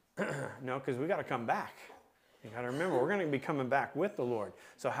 No, because we got to come back. You got to remember, we're going to be coming back with the Lord.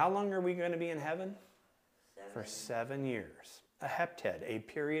 So how long are we going to be in heaven? For 7 years. A heptad, a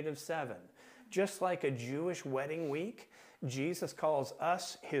period of 7. Just like a Jewish wedding week, Jesus calls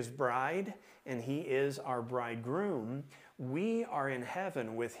us his bride, and he is our bridegroom. We are in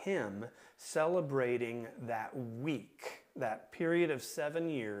heaven with him, celebrating that week, that period of 7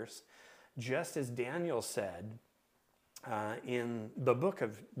 years, just as Daniel said in the book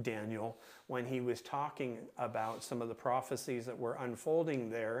of Daniel, when he was talking about some of the prophecies that were unfolding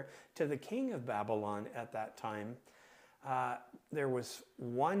there to the king of Babylon at that time. There was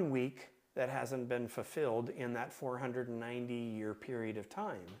 1 week that hasn't been fulfilled in that 490-year period of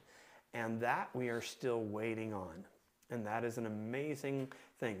time. And that we are still waiting on. And that is an amazing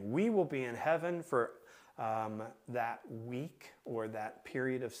thing. We will be in heaven for that week or that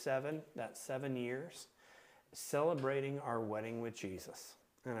period of 7, that 7 years, celebrating our wedding with Jesus.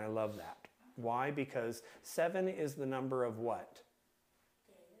 And I love that. Why? Because 7 is the number of what?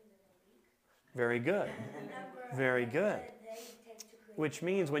 Very good. Very good. Which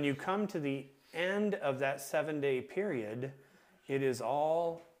means when you come to the end of that 7-day period, it is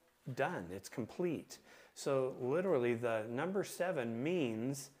all done. It's complete. So literally the number 7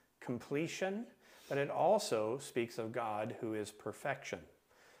 means completion, but it also speaks of God who is perfection.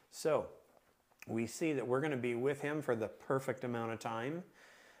 So we see that we're going to be with him for the perfect amount of time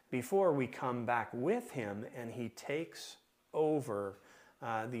before we come back with him and he takes over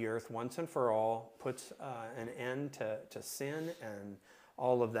the earth once and for all, puts an end to sin and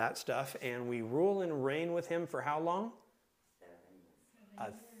all of that stuff, and we rule and reign with him for how long?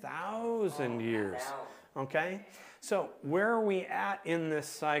 1,000 years. Okay? So where are we at in this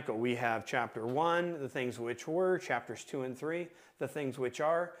cycle? We have chapter 1, the things which were, chapters 2 and 3, the things which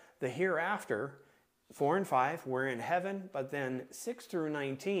are, the hereafter, 4 and 5, we're in heaven, but then 6 through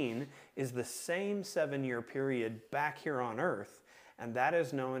 19 is the same 7-year period back here on earth, and that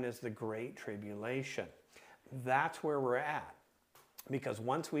is known as the Great Tribulation. That's where we're at. Because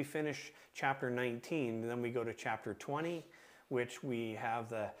once we finish chapter 19, then we go to chapter 20, which we have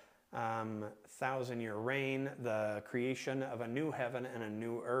the 1,000-year reign, the creation of a new heaven and a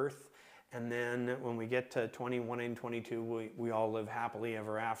new earth. And then when we get to 21 and 22, we all live happily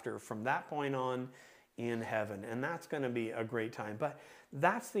ever after from that point on in heaven. And that's going to be a great time. But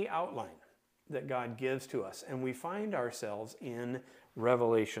that's the outline that God gives to us. And we find ourselves in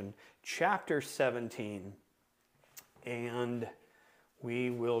Revelation chapter 17. And we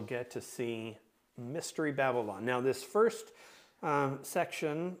will get to see Mystery Babylon. Now, this first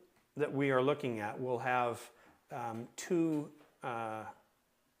section that we are looking at will have two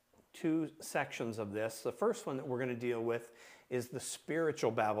sections of this. The first one that we're going to deal with is the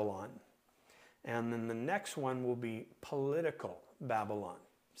spiritual Babylon. And then the next one will be political Babylon.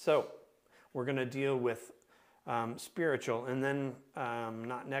 So we're going to deal with spiritual, and then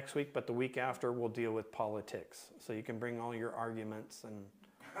not next week, but the week after, we'll deal with politics. So you can bring all your arguments and...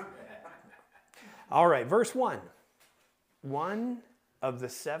 All right, verse 1. One of the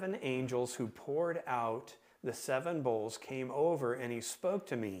 7 angels who poured out the 7 bowls came over, and he spoke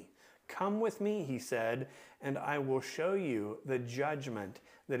to me. Come with me, he said, and I will show you the judgment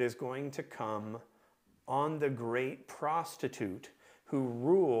that is going to come on the great prostitute who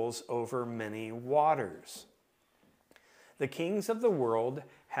rules over many waters. The kings of the world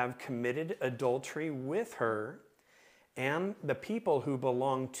have committed adultery with her, and the people who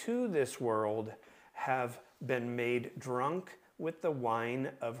belong to this world have been made drunk with the wine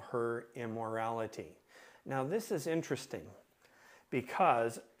of her immorality. Now this is interesting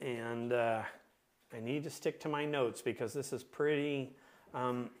because, and I need to stick to my notes because this is pretty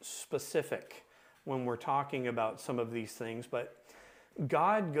specific when we're talking about some of these things, but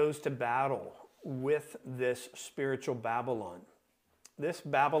God goes to battle with this spiritual Babylon. This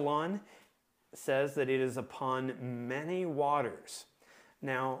Babylon says that it is upon many waters.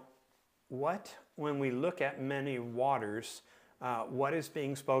 Now, when we look at many waters, what is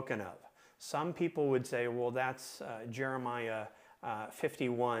being spoken of? Some people would say, well, that's Jeremiah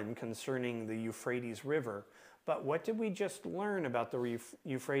 51 concerning the Euphrates River. But what did we just learn about the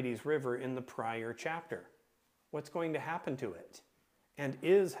Euphrates River in the prior chapter? What's going to happen to it? And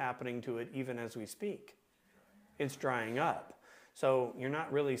is happening to it even as we speak. It's drying up. So you're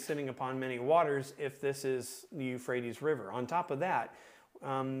not really sitting upon many waters if this is the Euphrates River. On top of that,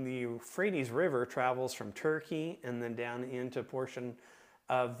 the Euphrates River travels from Turkey and then down into a portion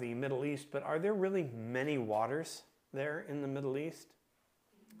of the Middle East. But are there really many waters there in the Middle East?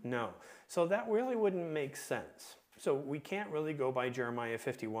 No. So that really wouldn't make sense. So we can't really go by Jeremiah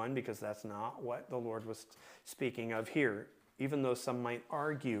 51 because that's not what the Lord was speaking of here. Even though some might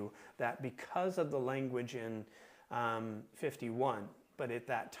argue that because of the language in 51, but at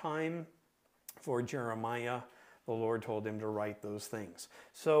that time for Jeremiah, the Lord told him to write those things.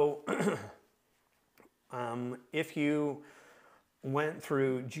 So if you went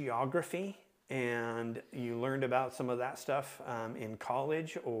through geography and you learned about some of that stuff in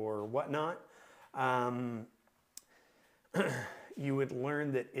college or whatnot, you would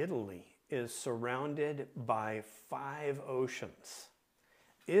learn that Italy is surrounded by 5 oceans.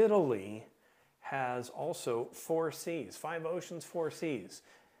 Italy has also 4 seas, 5 oceans, 4 seas.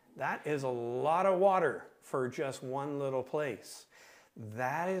 That is a lot of water for just one little place.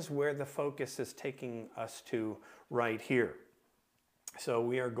 That is where the focus is taking us to right here. So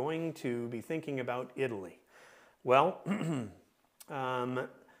we are going to be thinking about Italy. Well,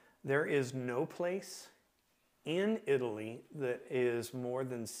 there is no place in Italy that is more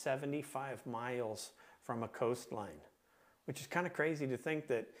than 75 miles from a coastline, which is kind of crazy to think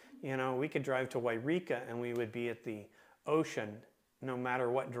that, you know, we could drive to Wairika and we would be at the ocean no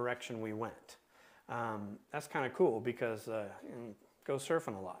matter what direction we went. That's kind of cool because go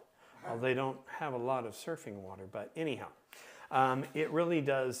surfing a lot. Well, they don't have a lot of surfing water, but anyhow, it really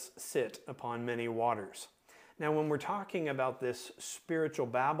does sit upon many waters. Now, when we're talking about this spiritual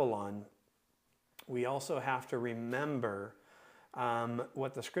Babylon, we also have to remember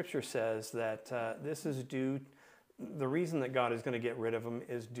what the scripture says, that this is the reason that God is going to get rid of them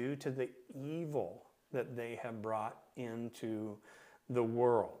is due to the evil that they have brought into the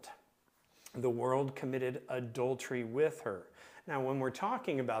world. The world committed adultery with her. Now, when we're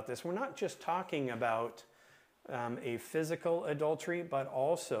talking about this, we're not just talking about a physical adultery, but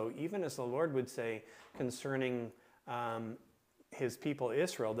also, even as the Lord would say concerning his people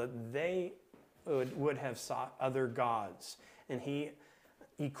Israel, that they would have sought other gods. And he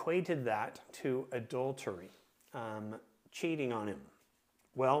equated that to adultery, cheating on him.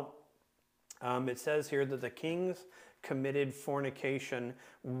 Well, it says here that the kings committed fornication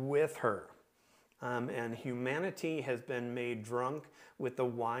with her. And humanity has been made drunk with the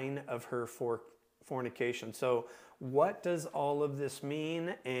wine of her fornication. So what does all of this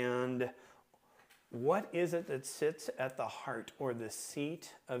mean? And what is it that sits at the heart or the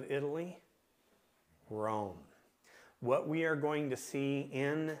seat of Italy? Rome. What we are going to see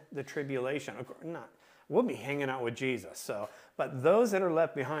in the tribulation, we'll be hanging out with Jesus. But those that are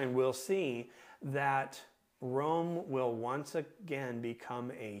left behind will see that Rome will once again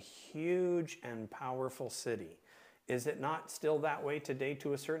become a huge and powerful city. Is it not still that way today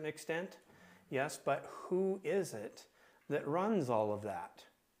to a certain extent? Yes, but who is it that runs all of that?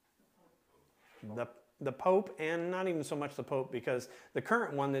 The Pope, and not even so much the Pope, because the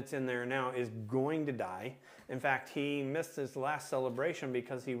current one that's in there now is going to die. In fact, he missed his last celebration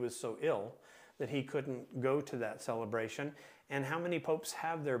because he was so ill that he couldn't go to that celebration. And how many popes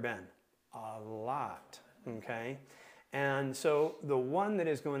have there been? A lot, okay? And so the one that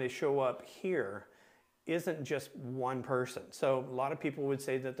is going to show up here isn't just one person. So a lot of people would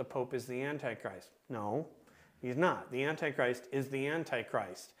say that the Pope is the Antichrist. No, he's not. The Antichrist is the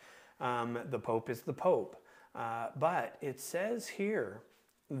Antichrist. The Pope is the Pope. But it says here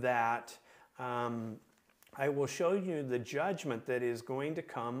that I will show you the judgment that is going to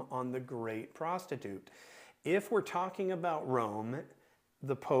come on the great prostitute. If we're talking about Rome,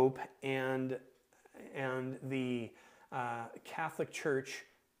 the Pope, and the Catholic Church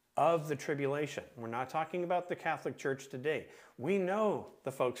of the tribulation. We're not talking about the Catholic Church today. We know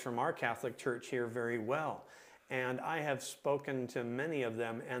the folks from our Catholic Church here very well. And I have spoken to many of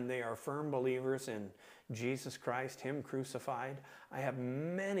them, and they are firm believers in Jesus Christ, Him crucified. I have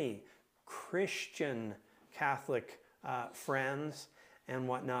many Christian Catholic friends and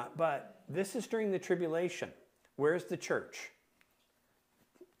whatnot, but this is during the tribulation. Where's the church?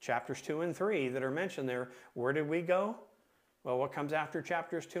 Chapters 2 and 3 that are mentioned there. Where did we go? Well, what comes after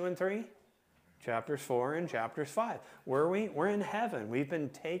chapters 2 and 3? Chapters 4 and chapters 5. Where are we? We're in heaven. We've been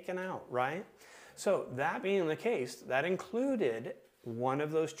taken out, right? So that being the case, that included one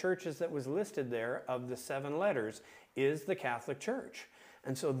of those churches that was listed there of the 7 letters is the Catholic Church.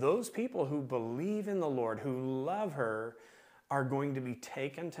 And so those people who believe in the Lord, who love her, are going to be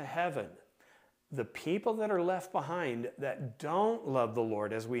taken to heaven. The people that are left behind that don't love the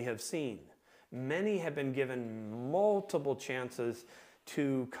Lord, as we have seen, many have been given multiple chances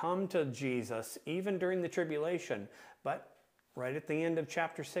to come to Jesus, even during the tribulation. But right at the end of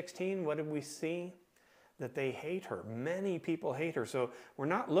chapter 16, what did we see? That they hate her. Many people hate her. So we're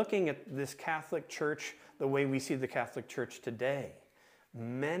not looking at this Catholic Church the way we see the Catholic Church today.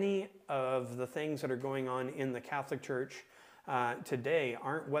 Many of the things that are going on in the Catholic Church today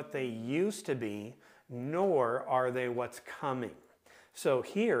aren't what they used to be, nor are they what's coming. So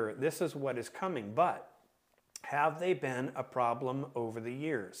here, this is what is coming. But have they been a problem over the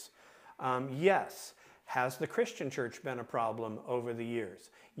years? Yes. Has the Christian church been a problem over the years?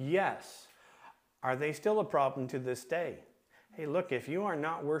 Yes. Are they still a problem to this day? Hey, look, if you are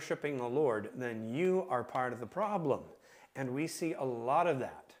not worshiping the Lord, then you are part of the problem. And we see a lot of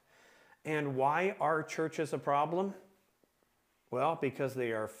that. And why are churches a problem? Well, because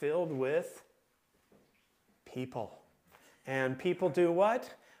they are filled with people. And people do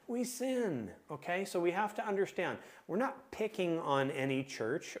what? We sin, okay? So we have to understand, we're not picking on any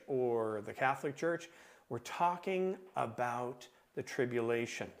church or the Catholic Church. We're talking about the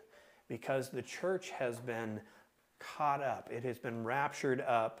tribulation because the church has been caught up. It has been raptured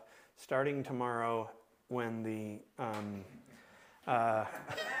up starting tomorrow when the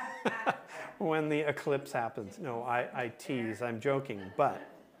when the eclipse happens. No, I tease, I'm joking. But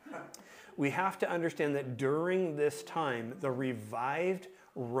we have to understand that during this time, the revived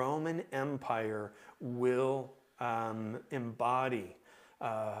Roman Empire will embody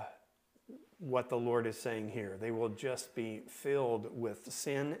what the Lord is saying here. They will just be filled with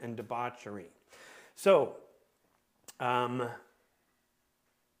sin and debauchery. So,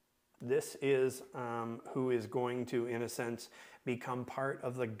 this is who is going to, in a sense, become part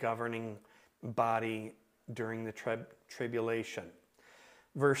of the governing body during the tribulation.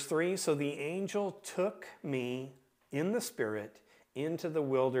 Verse 3, so the angel took me in the spirit into the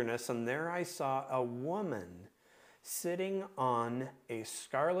wilderness, and there I saw a woman sitting on a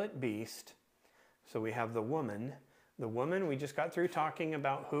scarlet beast. So we have the woman. The woman, we just got through talking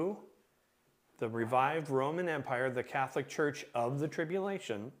about who? the revived Roman Empire, the Catholic Church of the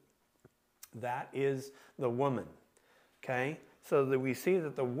tribulation, that is the woman. Okay? So that we see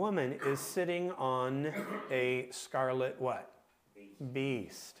that the woman is sitting on a scarlet what?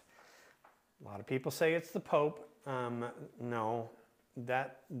 Beast. A lot of people say it's the Pope. No,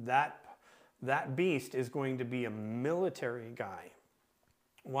 that beast is going to be a military guy.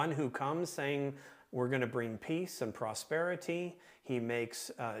 One who comes saying, we're going to bring peace and prosperity. He makes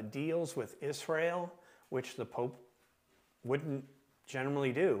deals with Israel, which the Pope wouldn't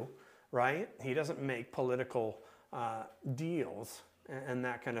generally do, right? He doesn't make political deals and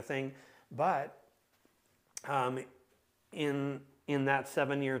that kind of thing. But in that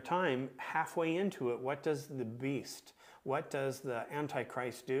 7-year time, halfway into it, what does the beast, what does the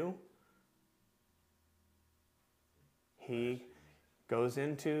antichrist do? He goes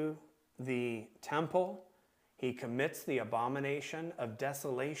into the temple, he commits the abomination of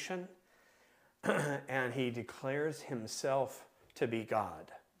desolation, and he declares himself to be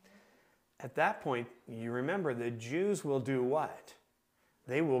God. At that point, you remember, the Jews will do what?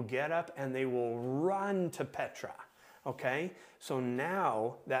 They will get up and they will run to Petra. Okay? So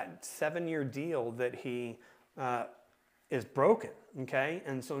now that 7-year deal that he is broken. Okay?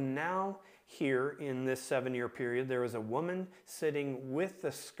 And so now here in this 7-year period, there is a woman sitting with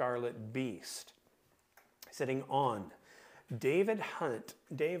the scarlet beast, sitting on. Dave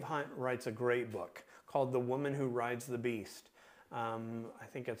Hunt writes a great book called The Woman Who Rides the Beast. I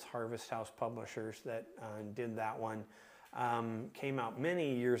think it's Harvest House Publishers that did that one. Came out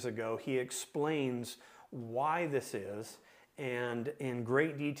many years ago. He explains why this is, and in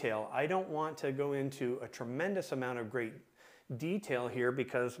great detail. I don't want to go into a tremendous amount of great detail here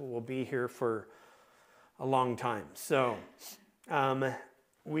because we'll be here for a long time. So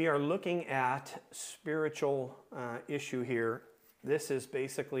we are looking at spiritual issue here. This is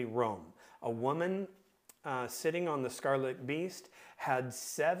basically Rome. A woman sitting on the scarlet beast had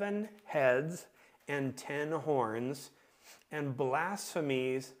 7 heads and 10 horns, and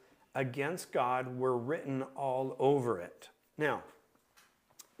blasphemies against God were written all over it. Now,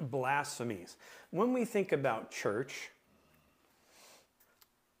 blasphemies. When we think about church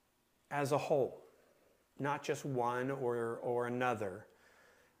as a whole, not just one or another,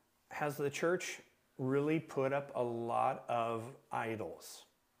 has the church really put up a lot of idols?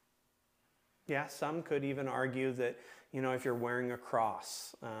 Yeah, some could even argue that, if you're wearing a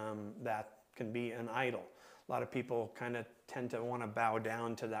cross, that can be an idol. A lot of people kind of tend to want to bow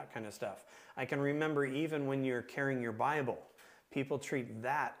down to that kind of stuff. I can remember even when you're carrying your Bible, people treat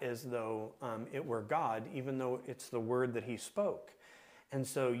that as though it were God, even though it's the word that he spoke. And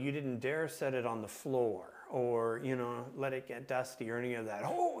so you didn't dare set it on the floor or, let it get dusty or any of that.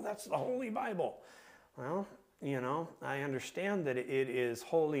 Oh, that's the Holy Bible. Well, I understand that it is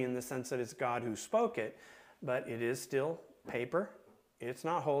holy in the sense that it's God who spoke it, but it is still paper. It's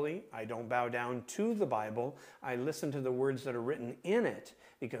not holy. I don't bow down to the Bible. I listen to the words that are written in it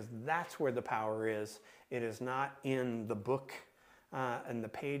because that's where the power is. It is not in the book and the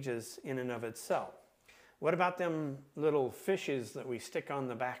pages in and of itself. What about them little fishes that we stick on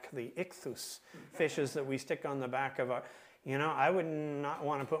the back, the ichthus fishes that we stick on the back of our... I would not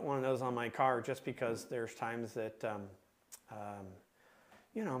want to put one of those on my car just because there's times that,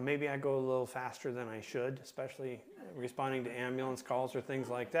 maybe I go a little faster than I should, especially responding to ambulance calls or things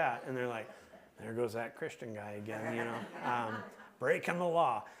like that. And they're like, there goes that Christian guy again, breaking the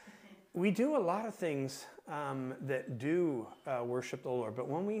law. We do a lot of things that do worship the Lord. But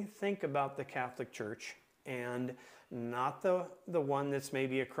when we think about the Catholic Church, and not the one that's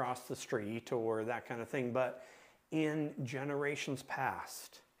maybe across the street or that kind of thing, but in generations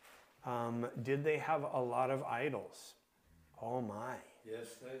past, did they have a lot of idols? Oh my.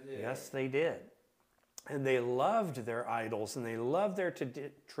 Yes, they did. Yes, they did. And they loved their idols and they loved their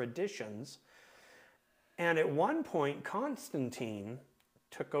traditions. And at one point, Constantine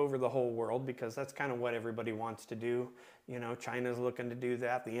took over the whole world because that's kind of what everybody wants to do. China's looking to do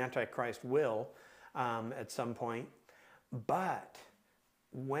that. The Antichrist will at some point. But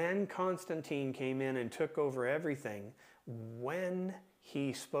when Constantine came in and took over everything, when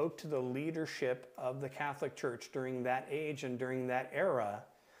he spoke to the leadership of the Catholic Church during that age and during that era,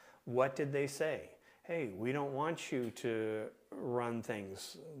 what did they say? Hey, we don't want you to run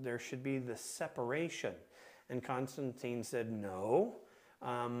things. There should be the separation. And Constantine said, no,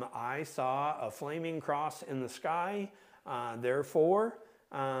 I saw a flaming cross in the sky, therefore,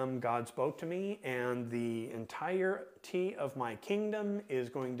 God spoke to me, and the entirety of my kingdom is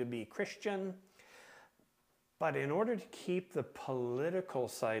going to be Christian. But in order to keep the political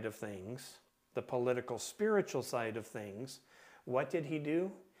side of things, the political spiritual side of things, what did he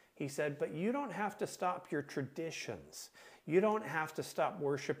do? he said, but you don't have to stop your traditions. You don't have to stop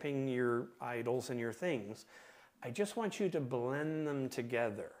worshiping your idols and your things. I just want you to blend them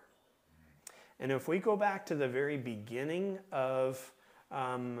together. And if we go back to the very beginning of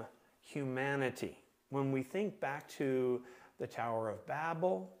humanity, when we think back to the Tower of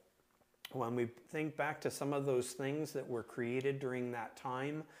Babel, when we think back to some of those things that were created during that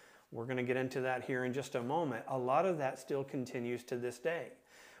time, we're going to get into that here in just a moment. A lot of that still continues to this day.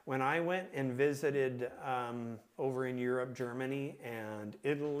 When I went and visited over in Europe, Germany, and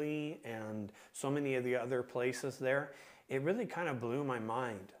Italy, and so many of the other places there, it really kind of blew my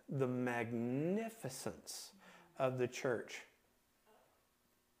mind, the magnificence of the church.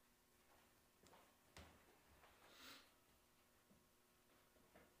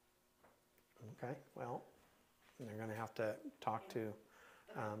 Okay, well, they're going to have to talk to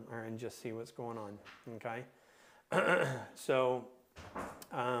and just see what's going on, okay? So,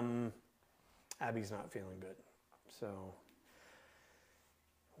 Abby's not feeling good. So,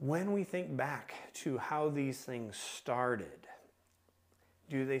 when we think back to how these things started,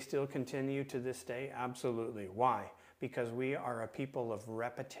 do they still continue to this day? Absolutely. Why? Because we are a people of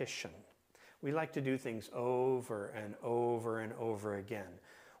repetition. We like to do things over and over and over again.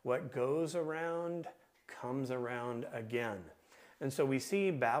 What goes around comes around again. And so we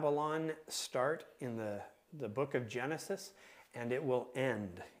see Babylon start in the book of Genesis, and it will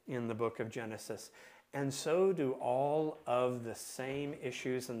end in the book of Genesis. And so do all of the same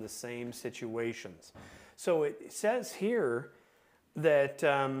issues and the same situations. So it says here that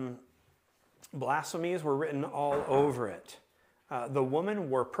blasphemies were written all over it. The woman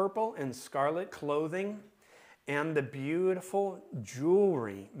wore purple and scarlet clothing, and the beautiful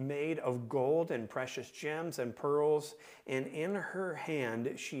jewelry made of gold and precious gems and pearls. And in her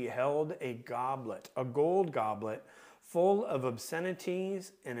hand she held a goblet, a gold goblet, full of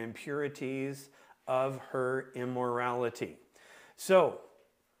obscenities and impurities of her immorality. So,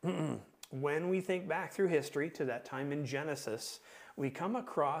 when we think back through history to that time in Genesis, we come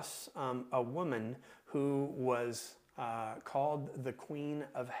across a woman who was called the Queen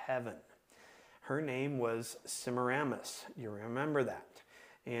of Heaven. Her name was Semiramis. You remember that.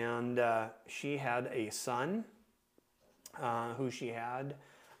 And she had a son who she had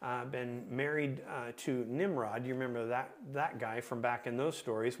been married to Nimrod. You remember that guy from back in those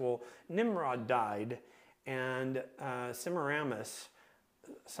stories. Well, Nimrod died, and Semiramis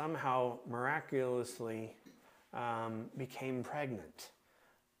somehow miraculously became pregnant.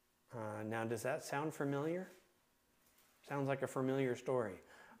 Now, does that sound familiar? Sounds like a familiar story.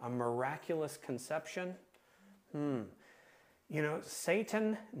 A miraculous conception? You know,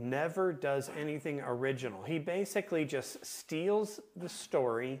 Satan never does anything original. He basically just steals the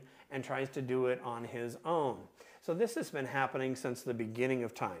story and tries to do it on his own. So this has been happening since the beginning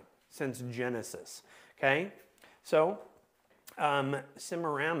of time, since Genesis. Okay? So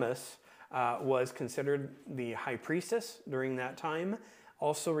Semiramis was considered the high priestess during that time,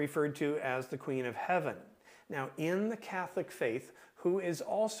 also referred to as the Queen of Heaven. Now, in the Catholic faith, who is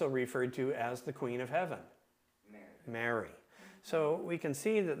also referred to as the Queen of Heaven? Mary. So we can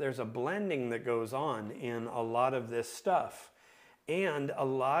see that there's a blending that goes on in a lot of this stuff. And a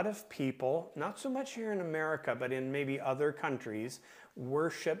lot of people, not so much here in America, but in maybe other countries,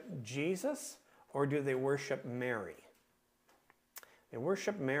 worship Jesus, or do they worship Mary? They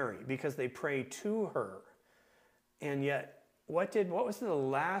worship Mary because they pray to her. And yet, what was the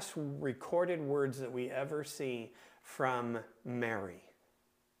last recorded words that we ever see from Mary?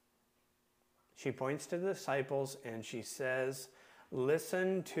 She points to the disciples and she says,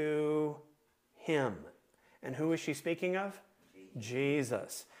 listen to him. And who is she speaking of?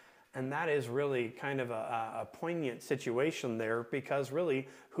 Jesus. And that is really kind of a poignant situation there, because really,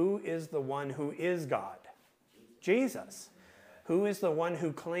 who is the one who is God? Jesus. Who is the one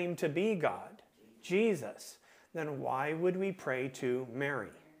who claimed to be God? Jesus. Then why would we pray to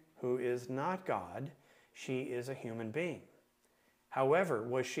Mary, who is not God? She is a human being. However,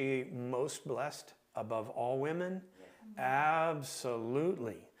 was she most blessed above all women?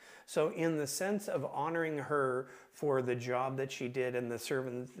 Absolutely. So in the sense of honoring her for the job that she did and the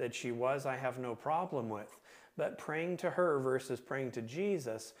servant that she was, I have no problem with. But praying to her versus praying to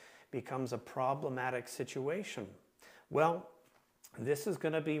Jesus becomes a problematic situation. Well, this is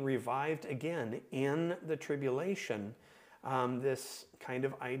going to be revived again in the tribulation, this kind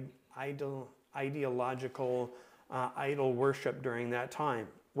of ideological idol worship during that time.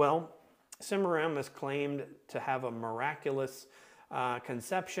 Well, Semiramis claimed to have a miraculous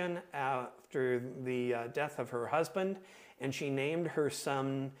conception after the death of her husband, and she named her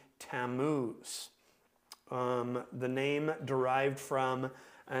son Tammuz. The name derived from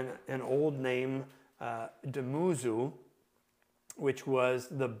an old name, Dumuzu, which was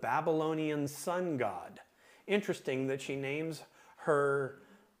the Babylonian sun god. Interesting that she names her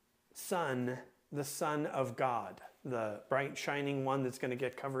son the Son of God, the bright shining one that's going to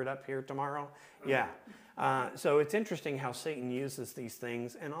get covered up here tomorrow. Yeah. So it's interesting how Satan uses these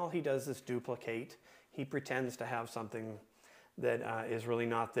things, and all he does is duplicate. He pretends to have something that is really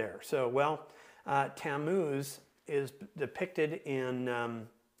not there. So, well, Tammuz is depicted in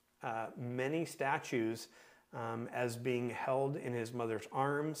many statues as being held in his mother's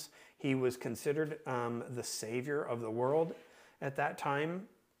arms. He was considered the savior of the world at that time.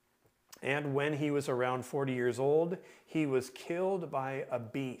 And when he was around 40 years old, he was killed by a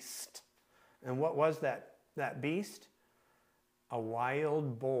beast. And what was that beast? A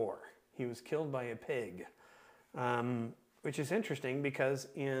wild boar. He was killed by a pig, which is interesting because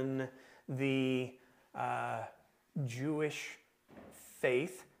in the Jewish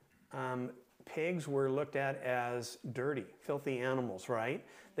faith, pigs were looked at as dirty, filthy animals, right?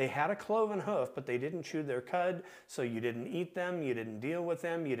 They had a cloven hoof, but they didn't chew their cud, so you didn't eat them, you didn't deal with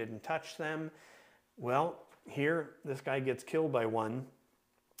them, you didn't touch them. Well, here, this guy gets killed by one.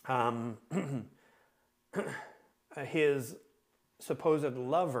 His supposed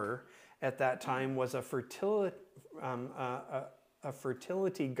lover at that time was a fertility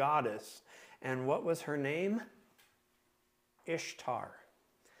goddess. And what was her name? Ishtar,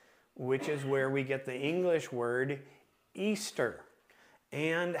 which is where we get the English word Easter.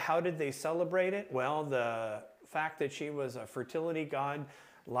 And how did they celebrate it? Well, the fact that she was a fertility god,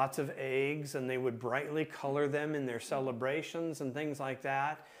 lots of eggs, and they would brightly color them in their celebrations and things like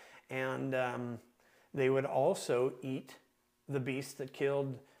that. And they would also eat the beast that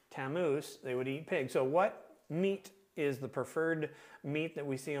killed Tammuz. They would eat pig. So what meat is the preferred meat that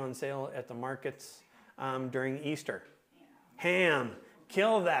we see on sale at the markets during Easter? Ham.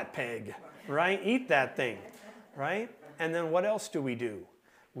 Kill that pig, right? Eat that thing, right? And then what else do?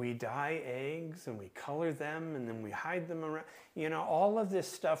 We dye eggs and we color them and then we hide them around. You know, all of this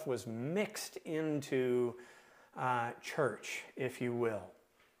stuff was mixed into church, if you will.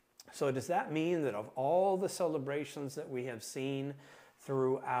 So does that mean that of all the celebrations that we have seen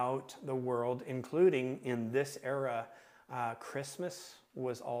throughout the world, including in this era, Christmas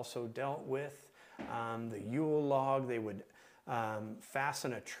was also dealt with? The Yule log, they would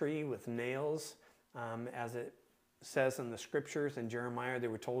fasten a tree with nails, as it says in the scriptures. In Jeremiah, they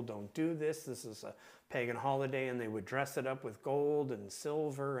were told, don't do this. This is a pagan holiday, and they would dress it up with gold and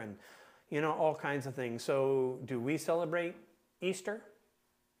silver and, you know, all kinds of things. So do we celebrate Easter?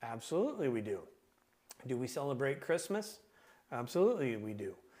 Absolutely we do. Do we celebrate Christmas? Absolutely we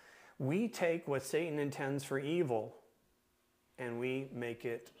do. We take what Satan intends for evil and we make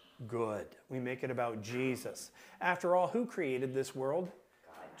it good. We make it about Jesus. After all, who created this world?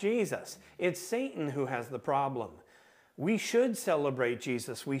 Jesus. It's Satan who has the problem. We should celebrate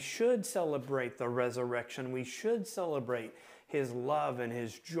Jesus. We should celebrate the resurrection. We should celebrate his love and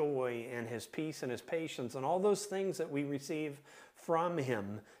his joy and his peace and his patience and all those things that we receive from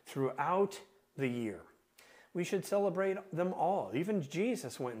him throughout the year. We should celebrate them all. Even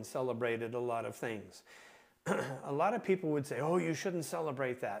Jesus went and celebrated a lot of things. A lot of people would say, oh, you shouldn't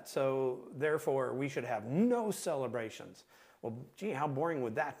celebrate that, so therefore we should have no celebrations. Well, gee, how boring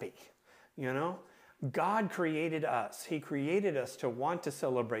would that be? You know? God created us. He created us to want to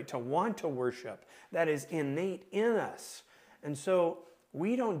celebrate, to want to worship. That is innate in us. And so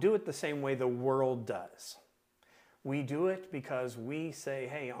we don't do it the same way the world does. We do it because we say,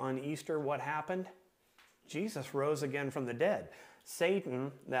 hey, on Easter, what happened? Jesus rose again from the dead.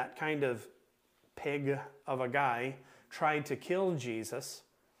 Satan, that kind of pig of a guy, tried to kill Jesus,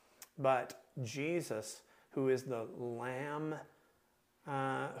 but Jesus, who is the Lamb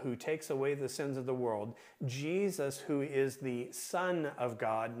who takes away the sins of the world, Jesus, who is the Son of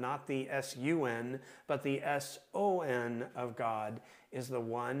God, not the S-U-N, but the S-O-N of God, is the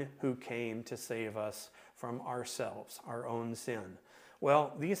one who came to save us from ourselves, our own sin.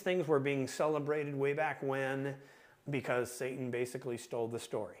 Well, these things were being celebrated way back when because Satan basically stole the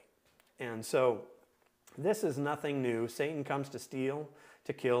story. And so this is nothing new. Satan comes to steal,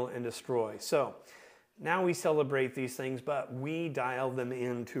 to kill, and destroy. So now we celebrate these things, but we dial them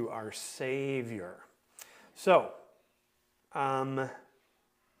into our Savior. So it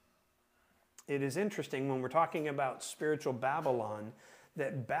is interesting when we're talking about spiritual Babylon,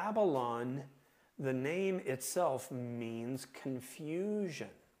 that Babylon, the name itself means confusion,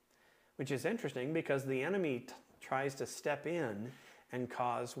 which is interesting because the enemy tries to step in and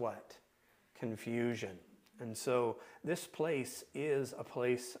cause what? Confusion. And so this place is a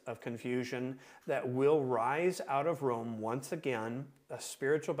place of confusion that will rise out of Rome once again, a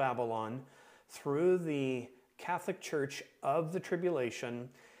spiritual Babylon, through the Catholic Church of the tribulation,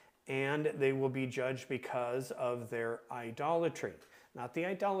 and they will be judged because of their idolatry. Not the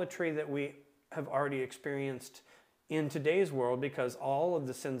idolatry that we have already experienced in today's world, because all of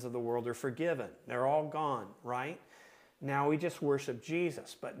the sins of the world are forgiven. They're all gone, right? Now we just worship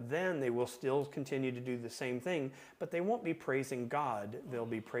Jesus, but then they will still continue to do the same thing, but they won't be praising God, they'll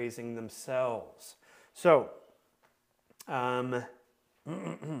be praising themselves. So,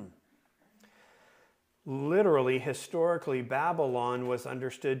 literally, historically, Babylon was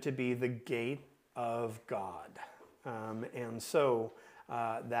understood to be the gate of God. And so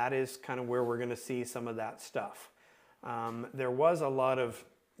that is kind of where we're going to see some of that stuff. There was a lot of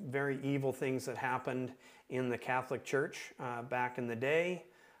very evil things that happened in the Catholic Church back in the day,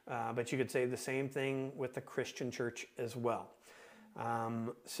 but you could say the same thing with the Christian church as well.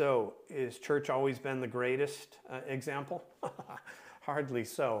 So, is church always been the greatest example? Hardly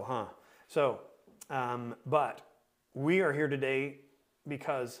so, huh? So, but we are here today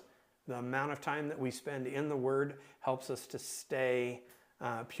because the amount of time that we spend in the Word helps us to stay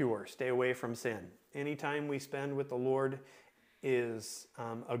pure, stay away from sin. Any time we spend with the Lord is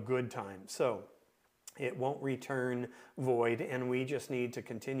a good time. So, it won't return void, and we just need to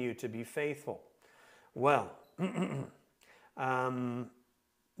continue to be faithful. Well,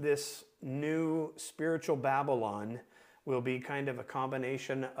 this new spiritual Babylon will be kind of a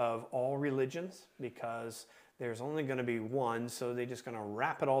combination of all religions, because there's only going to be one, so they're just going to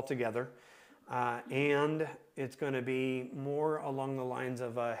wrap it all together. And it's going to be more along the lines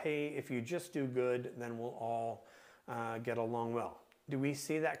of, hey, if you just do good, then we'll all get along well. Do we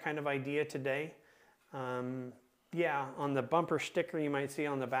see that kind of idea today? Yeah, on the bumper sticker you might see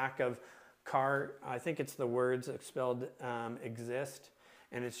on the back of car, I think it's the words spelled exist,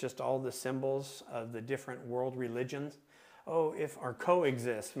 and it's just all the symbols of the different world religions. Oh, or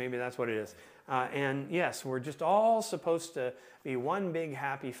coexist, maybe that's what it is. And yes, we're just all supposed to be one big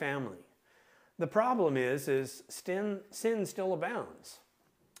happy family. The problem is sin still abounds.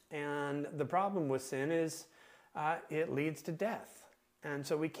 And the problem with sin is it leads to death. And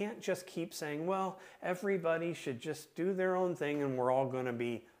so we can't just keep saying, well, everybody should just do their own thing and we're all going to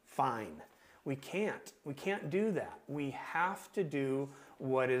be fine. We can't. We can't do that. We have to do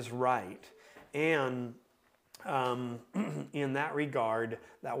what is right. And in that regard,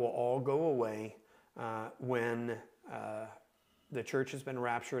 that will all go away when the church has been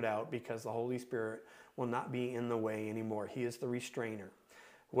raptured out, because the Holy Spirit will not be in the way anymore. He is the restrainer.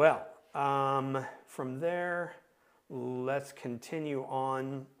 Well, from there, let's continue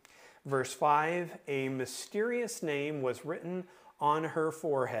on. Verse 5, a mysterious name was written on her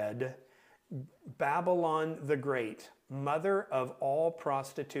forehead, Babylon the Great, mother of all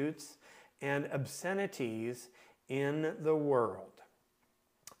prostitutes and obscenities in the world.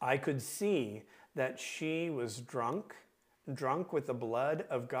 I could see that she was drunk with the blood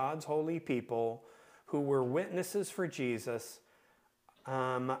of God's holy people who were witnesses for Jesus.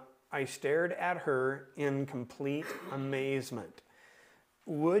 I stared at her in complete amazement.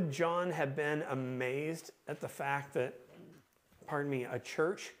 Would John have been amazed at the fact that, a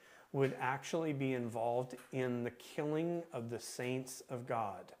church would actually be involved in the killing of the saints of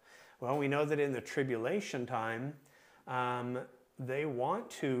God? Well, we know that in the tribulation time, they want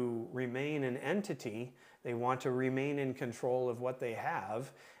to remain an entity. They want to remain in control of what they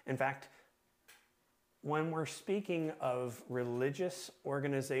have. In fact, when we're speaking of religious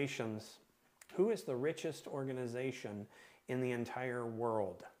organizations, who is the richest organization in the entire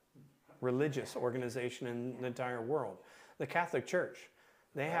world? Religious organization in the entire world. The Catholic Church.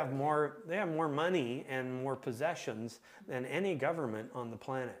 They have more money and more possessions than any government on the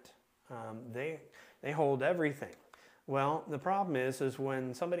planet. They hold everything. Well, the problem is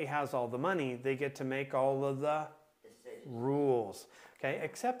when somebody has all the money, they get to make all of the rules. Okay,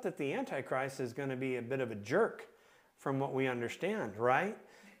 except that the Antichrist is going to be a bit of a jerk from what we understand, right?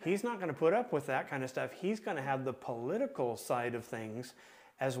 He's not going to put up with that kind of stuff. He's going to have the political side of things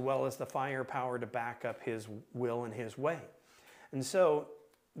as well as the firepower to back up his will and his way. And so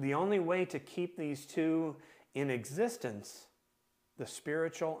the only way to keep these two in existence, the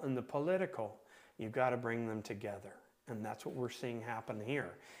spiritual and the political, you've got to bring them together. And that's what we're seeing happen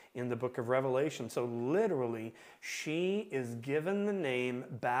here in the book of Revelation. So literally, she is given the name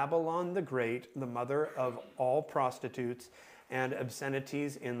Babylon the Great, the mother of all prostitutes and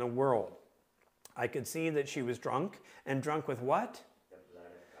obscenities in the world. I could see that she was drunk, and drunk with what? The blood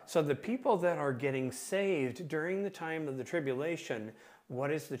of God. So the people that are getting saved during the time of the tribulation,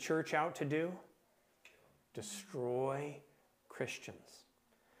 what is the church out to do? destroy Christians.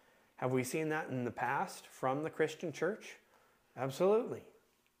 Have we seen that in the past from the Christian church? Absolutely.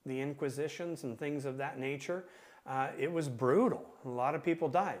 The Inquisitions and things of that nature, it was brutal. A lot of people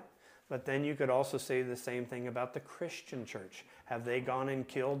died. But then you could also say the same thing about the Christian church. Have they gone and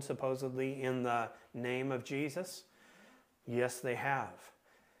killed supposedly in the name of Jesus? Yes, they have.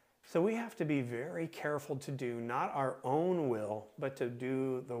 So we have to be very careful to do not our own will, but to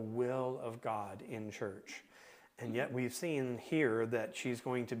do the will of God in church. And yet we've seen here that she's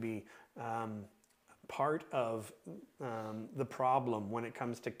going to be part of the problem when it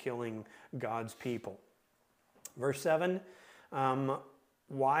comes to killing God's people. Verse 7,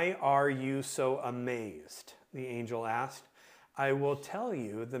 why are you so amazed? The angel asked. I will tell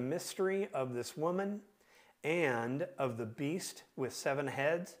you the mystery of this woman and of the beast with 7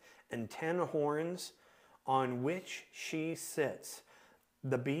 heads and 10 horns on which she sits.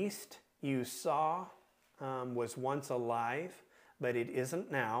 The beast you saw was once alive, but it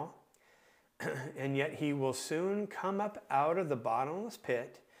isn't now. And yet he will soon come up out of the bottomless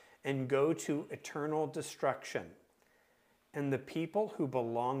pit and go to eternal destruction. And the people who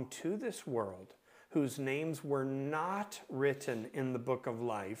belong to this world, whose names were not written in the book of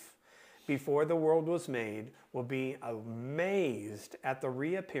life before the world was made, will be amazed at the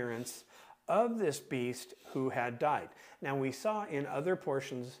reappearance of this beast who had died. Now we saw in other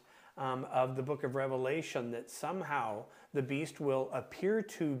portions of the book of Revelation that somehow the beast will appear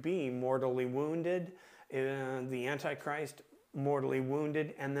to be mortally wounded, the antichrist mortally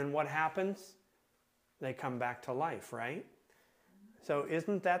wounded, and then what happens? They come back to life, right? So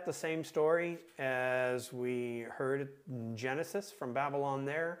isn't that the same story as we heard in Genesis from Babylon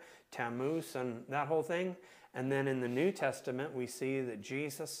there, Tammuz and that whole thing? And then in the New Testament we see that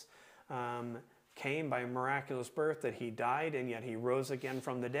Jesus came by miraculous birth, that he died and yet he rose again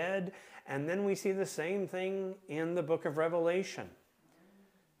from the dead. And then we see the same thing in the book of Revelation.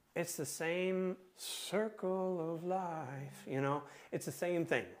 It's the same circle of life, you know. It's the same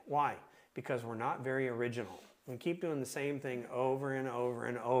thing. Why? Because we're not very original. We keep doing the same thing over and over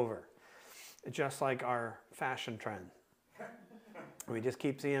and over. Just like our fashion trend. We just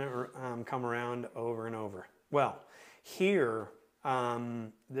keep seeing it come around over and over. Well, here,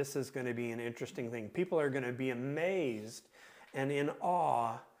 this is going to be an interesting thing. People are going to be amazed and in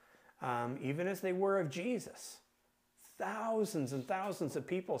awe, even as they were of Jesus. Thousands and thousands of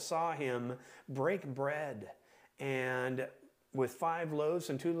people saw him break bread, and with 5 loaves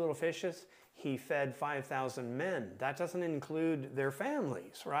and 2 little fishes, he fed 5,000 men. That doesn't include their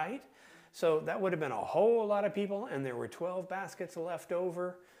families, right? So that would have been a whole lot of people, and there were 12 baskets left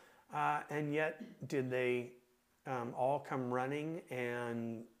over. And yet, did they all come running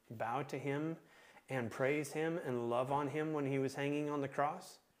and bow to him and praise him and love on him when he was hanging on the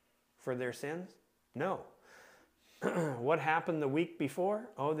cross for their sins? No. What happened the week before?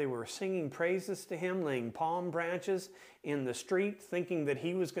 Oh, they were singing praises to him, laying palm branches in the street, thinking that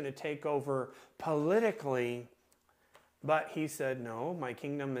he was going to take over politically. But he said, no, my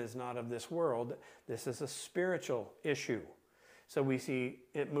kingdom is not of this world. This is a spiritual issue. So we see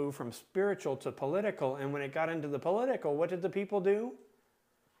it move from spiritual to political. And when it got into the political, what did the people do?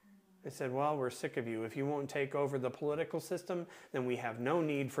 They said, well, we're sick of you. If you won't take over the political system, then we have no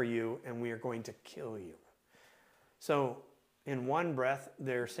need for you and we are going to kill you. So in one breath,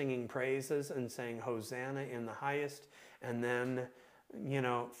 they're singing praises and saying Hosanna in the highest. And then, you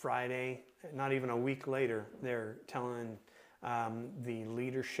know, Friday, not even a week later, they're telling the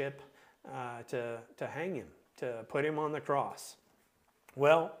leadership to hang him, to put him on the cross.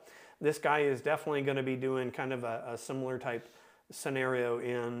 Well, this guy is definitely going to be doing kind of a similar type scenario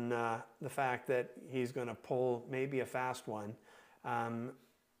in the fact that he's going to pull maybe a fast one.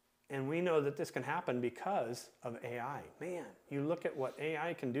 And we know that this can happen because of AI. Man, you look at what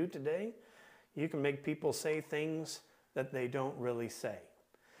AI can do today, you can make people say things that they don't really say.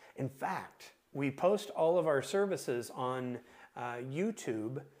 In fact, we post all of our services on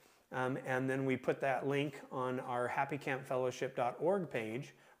YouTube, and then we put that link on our happycampfellowship.org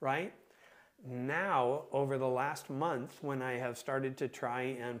page, right? Now, over the last month, when I have started to try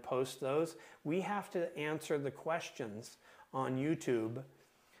and post those, we have to answer the questions on YouTube.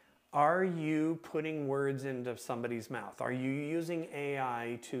 Are you putting words into somebody's mouth? Are you using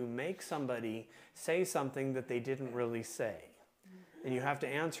AI to make somebody say something that they didn't really say? And you have to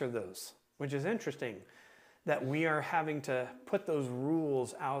answer those, which is interesting that we are having to put those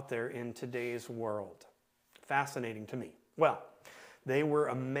rules out there in today's world. Fascinating to me. Well, they were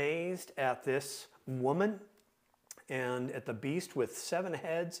amazed at this woman and at the beast with 7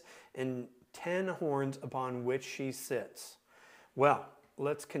 heads and 10 horns upon which she sits. Well,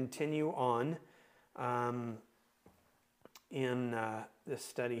 let's continue on in this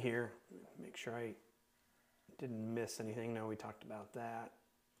study here. Make sure I didn't miss anything. No, we talked about that.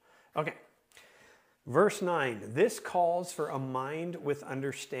 Okay. Verse 9, this calls for a mind with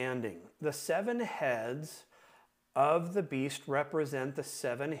understanding. The 7 heads of the beast represent the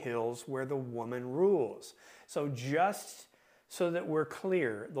 7 hills where the woman rules. So just so that we're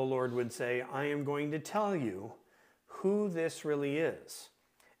clear, the Lord would say, I am going to tell you who this really is.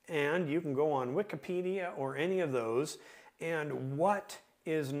 And you can go on Wikipedia or any of those, and what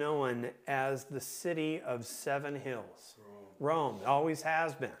is known as the city of 7 hills? Rome. Always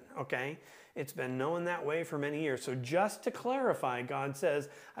has been, okay? It's been known that way for many years. So just to clarify, God says,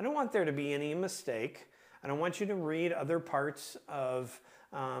 I don't want there to be any mistake. I don't want you to read other parts of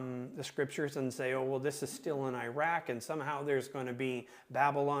the scriptures and say, oh, well, this is still in Iraq and somehow there's going to be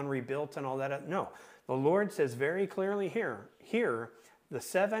Babylon rebuilt and all that. No, the Lord says very clearly here, the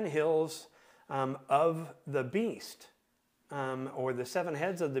 7 hills of the beast, or the 7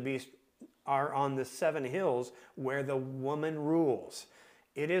 heads of the beast, are on the 7 hills where the woman rules.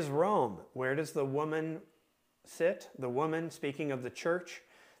 It is Rome. Where does the woman sit? The woman, speaking of the Church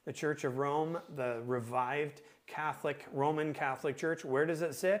of Rome, the revived Roman Catholic Church, where does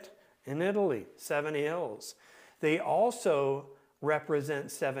it sit? In Italy, 7 hills. They also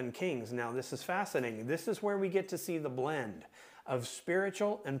represent 7 kings. Now, this is fascinating. This is where we get to see the blend of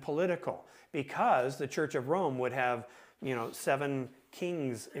spiritual and political, because the Church of Rome would have, 7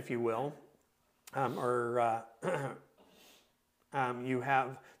 kings, if you will, you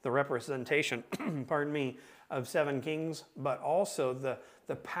have the representation, pardon me, of 7 kings, but also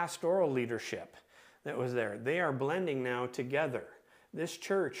the pastoral leadership that was there. They are blending now together. This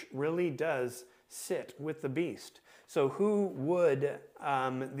church really does sit with the beast. So who would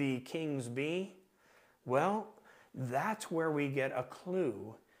the kings be? Well, that's where we get a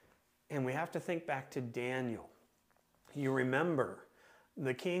clue, and we have to think back to Daniel. You remember,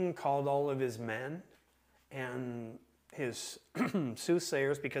 the king called all of his men and his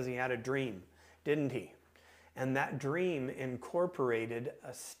soothsayers because he had a dream, didn't he? And that dream incorporated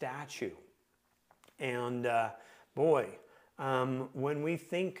a statue. And when we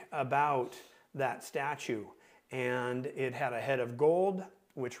think about that statue, and it had a head of gold,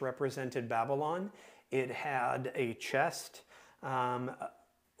 which represented Babylon. It had a chest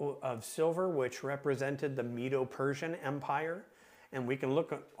of silver, which represented the Medo-Persian Empire. And we can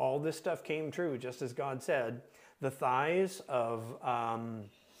look at all this stuff came true, just as God said. The thighs of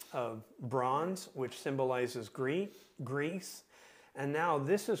bronze, which symbolizes Greece. And now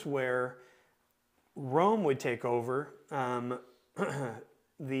this is where Rome would take over.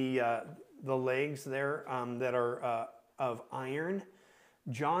 The legs there that are of iron.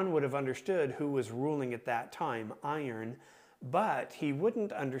 John would have understood who was ruling at that time, iron, but he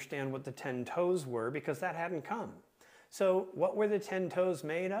wouldn't understand what the 10 toes were because that hadn't come. So what were the 10 toes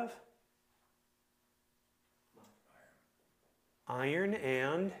made of? Iron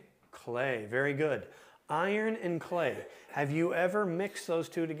and clay. Very good. Iron and clay. Have you ever mixed those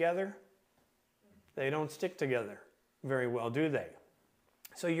two together? They don't stick together very well, do they?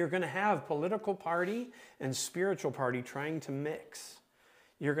 So you're going to have political party and spiritual party trying to mix.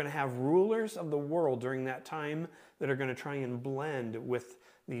 You're going to have rulers of the world during that time that are going to try and blend with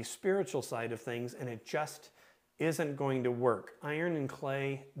the spiritual side of things, and it just isn't going to work. Iron and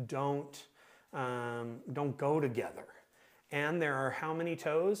clay don't go together. And there are how many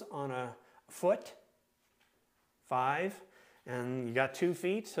toes on a foot? 5. And you got 2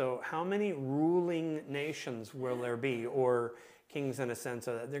 feet, so how many ruling nations will there be, or kings in a sense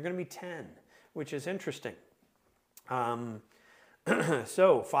of that? They're going to be 10, which is interesting.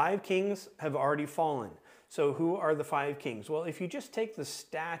 So 5 kings have already fallen. So who are the 5 kings? Well, if you just take the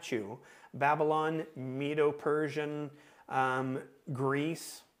statue, Babylon, Medo-Persian,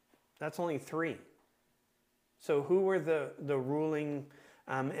 Greece, that's only 3. So who were the ruling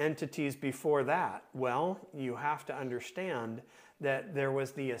entities before that? Well, you have to understand that there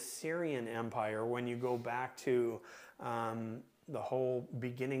was the Assyrian Empire when you go back to the whole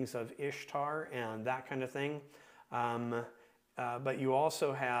beginnings of Ishtar and that kind of thing. But you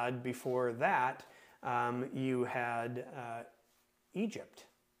also had, before that, you had Egypt.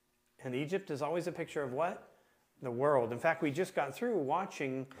 And Egypt is always a picture of what? The world. In fact, we just got through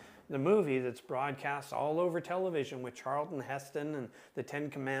watching the movie that's broadcast all over television with Charlton Heston and the 10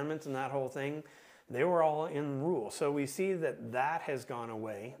 Commandments and that whole thing. They were all in rule. So we see that that has gone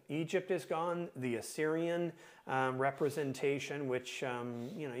away. Egypt is gone. The Assyrian representation, which,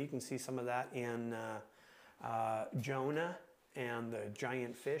 you can see some of that in Jonah and the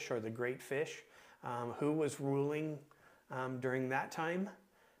giant fish or the great fish. Who was ruling during that time?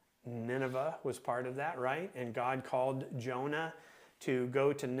 Nineveh was part of that, right? And God called Jonah to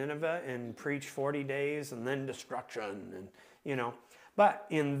go to Nineveh and preach 40 days and then destruction, and you know. But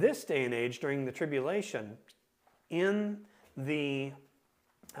in this day and age, during the tribulation, in the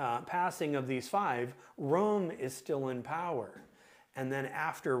passing of these 5, Rome is still in power. And then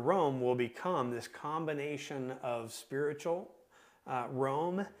after Rome will become this combination of spiritual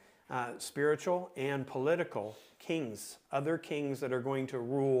Rome, spiritual and political kings, other kings that are going to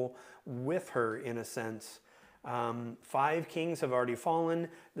rule with her in a sense. 5 kings have already fallen.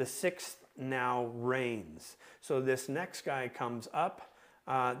 The 6th now reigns. So this next guy comes up,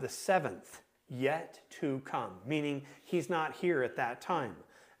 the 7th, yet to come, meaning he's not here at that time.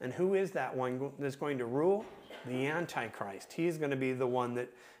 And who is that one that's going to rule? The Antichrist. He's going to be the one that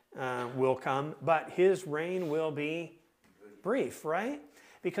will come, but his reign will be brief, right?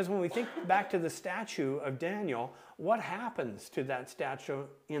 Because when we think back to the statue of Daniel, what happens to that statue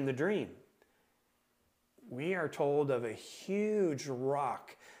in the dream? We are told of a huge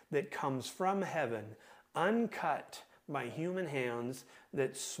rock that comes from heaven, uncut by human hands,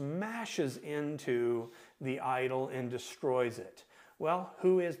 that smashes into the idol and destroys it. Well,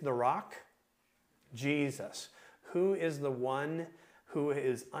 who is the rock? Jesus. Who is the one who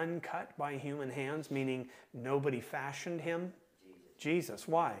is uncut by human hands, meaning nobody fashioned him? Jesus.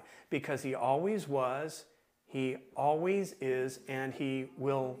 Why? Because he always was, he always is, and he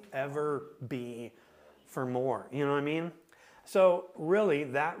will ever be for more. You know what I mean? So really,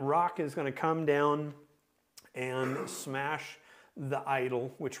 that rock is going to come down and smash the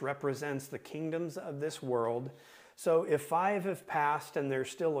idol, which represents the kingdoms of this world. So if 5 have passed and there's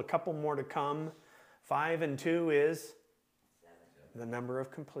still a couple more to come, 5 and 2 is the number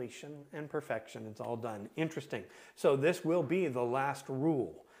of completion and perfection. It's all done. Interesting. So this will be the last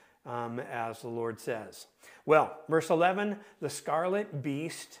rule, as the Lord says. Well, verse 11, the scarlet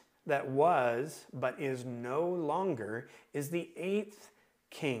beast that was, but is no longer, is the 8th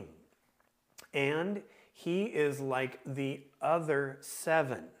king. And he is like the other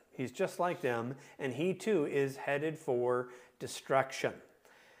 7. He's just like them, and he too is headed for destruction.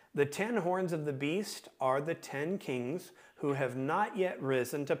 The 10 horns of the beast are the 10 kings who have not yet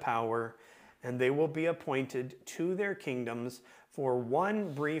risen to power, and they will be appointed to their kingdoms for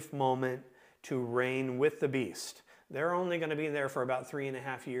one brief moment to reign with the beast. They're only going to be there for about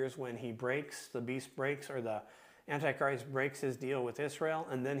 3.5 years when he breaks, the beast breaks, or the Antichrist breaks his deal with Israel,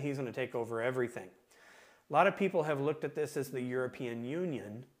 and then he's going to take over everything. A lot of people have looked at this as the European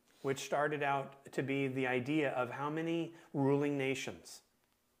Union, which started out to be the idea of how many ruling nations?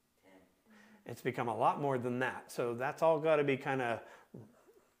 10. It's become a lot more than that. So that's all got to be kind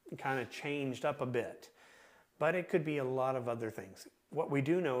of changed up a bit. But it could be a lot of other things. What we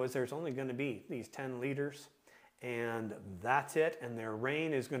do know is there's only going to be these 10 leaders, and that's it. And their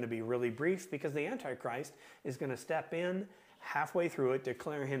reign is going to be really brief because the Antichrist is going to step in halfway through it,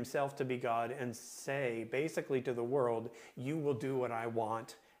 declare himself to be God, and say basically to the world, you will do what I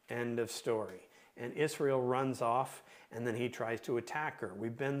want, end of story. And Israel runs off, and then he tries to attack her.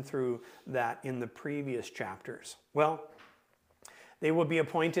 We've been through that in the previous chapters. Well, they will be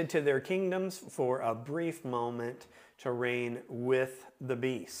appointed to their kingdoms for a brief moment to reign with the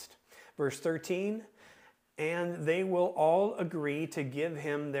beast. Verse 13, and they will all agree to give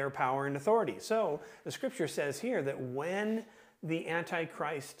him their power and authority. So the scripture says here that when the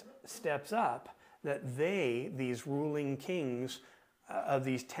Antichrist steps up, that they, these ruling kings of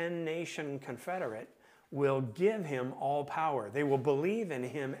these 10-nation confederate, will give him all power. They will believe in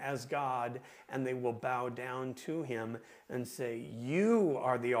him as God, and they will bow down to him and say, you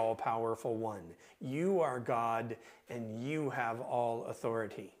are the all-powerful one. You are God, and you have all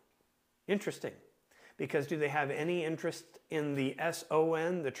authority. Interesting. Because do they have any interest in the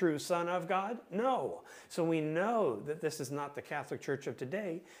S-O-N, the true Son of God? No. So we know that this is not the Catholic Church of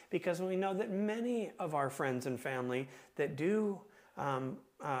today, because we know that many of our friends and family that do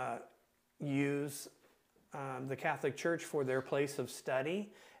use the Catholic Church for their place of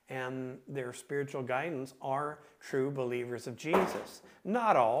study and their spiritual guidance are true believers of Jesus.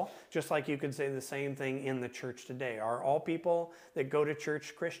 Not all, just like you could say the same thing in the church today. Are all people that go to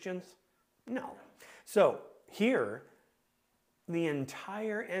church Christians? No. So here, the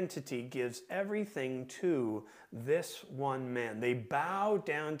entire entity gives everything to this one man. They bow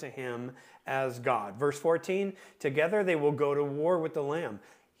down to him as God. Verse 14, together they will go to war with the Lamb.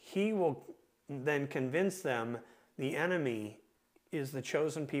 He will then convince them the enemy is the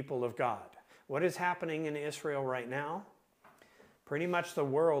chosen people of God. What is happening in Israel right now? Pretty much the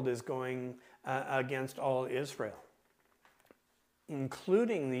world is going against all Israel,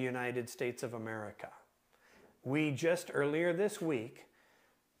 including the United States of America. We just earlier this week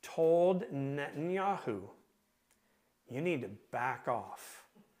told Netanyahu, you need to back off.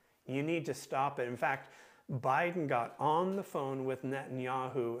 You need to stop it. In fact, Biden got on the phone with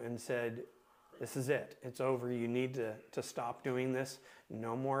Netanyahu and said, this is it. It's over. You need to stop doing this.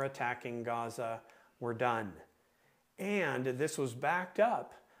 No more attacking Gaza. We're done. And this was backed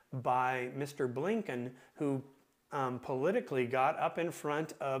up by Mr. Blinken, who politically got up in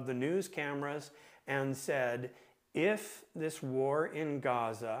front of the news cameras and said, if this war in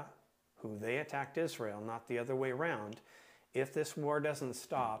Gaza, who they attacked Israel, not the other way around, if this war doesn't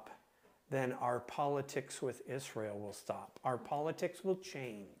stop, then our politics with Israel will stop. Our politics will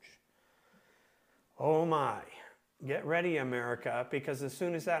change. Oh my, get ready, America, because as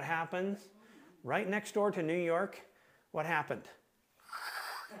soon as that happens, right next door to New York, what happened?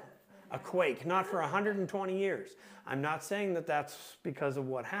 A quake, not for 120 years. I'm not saying that that's because of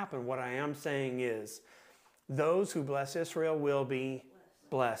what happened. What I am saying is those who bless Israel will be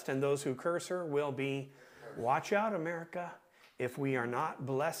blessed, and those who curse her will be, watch out, America. If we are not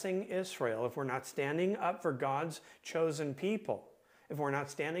blessing Israel, if we're not standing up for God's chosen people, if we're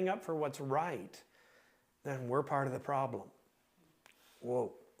not standing up for what's right, then we're part of the problem.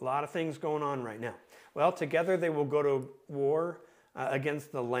 Whoa, a lot of things going on right now. Well, together they will go to war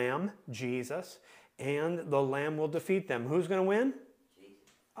against the Lamb, Jesus, and the Lamb will defeat them. Who's going to win? Jesus.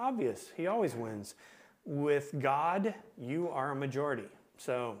 Obvious, he always wins. With God, you are a majority,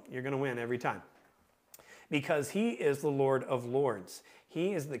 so you're going to win every time. Because he is the Lord of lords.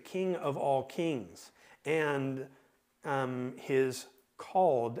 He is the King of all kings. And his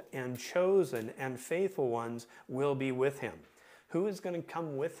called and chosen and faithful ones will be with him. Who is going to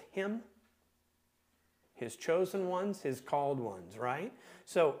come with him? His chosen ones, his called ones, right?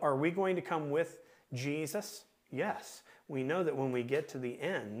 So are we going to come with Jesus? Yes. We know that when we get to the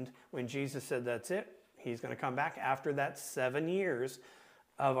end, when Jesus said that's it, he's going to come back after that 7 years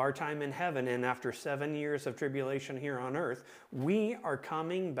of our time in heaven, and after 7 years of tribulation here on earth, we are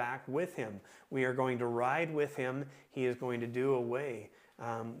coming back with him. We are going to ride with him. He is going to do away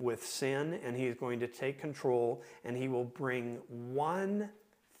with sin, and he is going to take control, and he will bring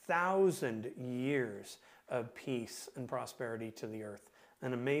 1,000 years of peace and prosperity to the earth.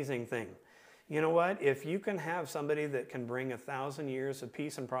 An amazing thing. You know what? If you can have somebody that can bring 1,000 years of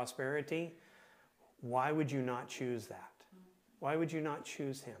peace and prosperity, why would you not choose that? Why would you not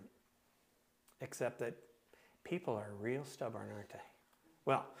choose him? Except that people are real stubborn, aren't they?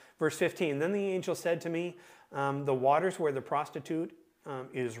 Well, verse 15, then the angel said to me, the waters where the prostitute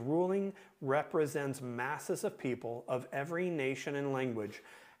is ruling represents masses of people of every nation and language.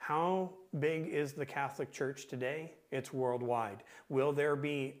 How big is the Catholic Church today? It's worldwide. Will there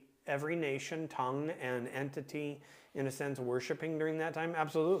be every nation, tongue, and entity, in a sense, worshiping during that time?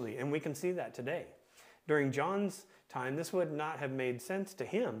 Absolutely, and we can see that today. During John's time, this would not have made sense to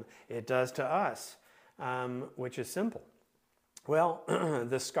him. It does to us, which is simple. Well,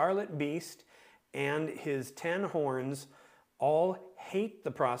 the scarlet beast and his 10 horns all hate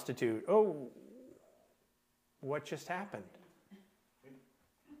the prostitute. Oh, what just happened?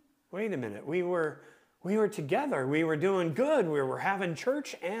 Wait a minute. We were together. We were doing good. We were having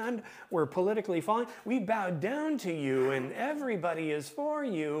church, and we're politically fine. We bowed down to you, and everybody is for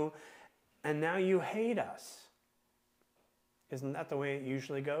you, and now you hate us. Isn't that the way it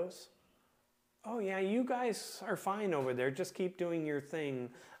usually goes? Oh yeah, you guys are fine over there. Just keep doing your thing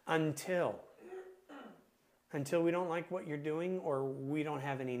until we don't like what you're doing, or we don't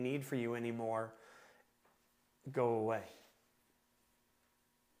have any need for you anymore. Go away.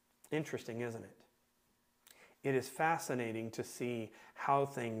 Interesting, isn't it? It is fascinating to see how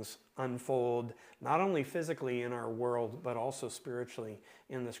things unfold, not only physically in our world, but also spiritually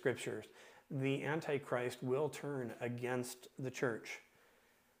in the scriptures. The Antichrist will turn against the church.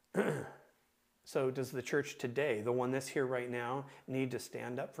 So does the church today, the one that's here right now, need to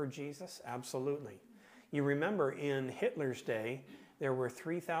stand up for Jesus? Absolutely. You remember in Hitler's day, there were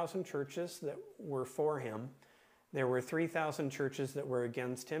 3,000 churches that were for him. There were 3,000 churches that were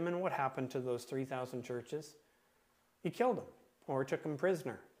against him. And what happened to those 3,000 churches? He killed them, or took them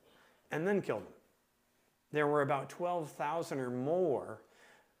prisoner, and then killed them. There were about 12,000 or more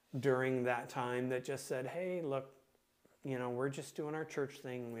during that time that just said, hey, look, you know, we're just doing our church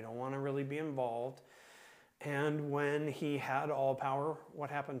thing. We don't want to really be involved. And when he had all power, what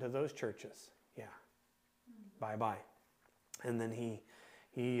happened to those churches? Yeah, bye-bye. And then he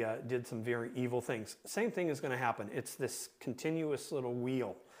did some very evil things. Same thing is going to happen. It's this continuous little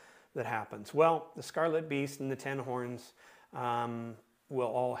wheel that happens. Well, the scarlet beast and the 10 horns will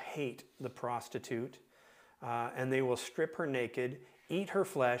all hate the prostitute, and they will strip her naked, eat her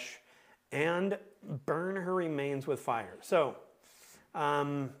flesh, and burn her remains with fire. So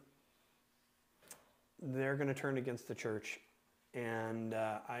they're going to turn against the church. And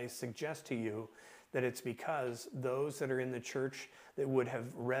I suggest to you that it's because those that are in the church that would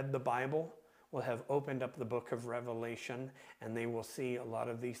have read the Bible will have opened up the book of Revelation, and they will see a lot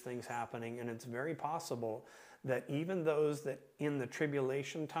of these things happening. And it's very possible that even those that in the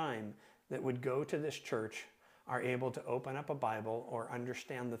tribulation time that would go to this church are able to open up a Bible or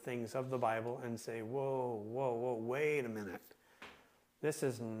understand the things of the Bible and say, whoa, whoa, whoa, wait a minute. This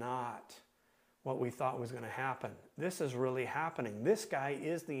is not what we thought was going to happen. This is really happening. This guy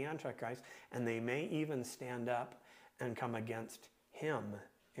is the Antichrist, and they may even stand up and come against him,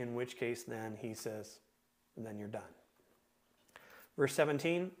 in which case then he says, then you're done. Verse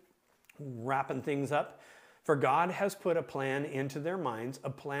 17, wrapping things up. For God has put a plan into their minds, a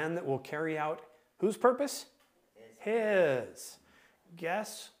plan that will carry out whose purpose? His.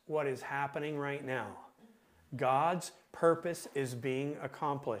 Guess what is happening right now? God's purpose is being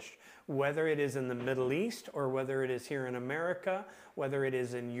accomplished. Whether it is in the Middle East or whether it is here in America, whether it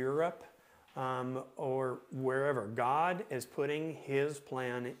is in Europe or wherever, God is putting his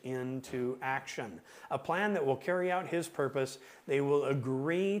plan into action. A plan that will carry out his purpose. They will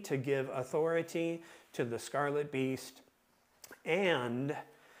agree to give authority to the scarlet beast, and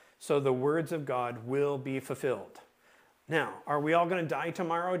so the words of God will be fulfilled. Now, are we all going to die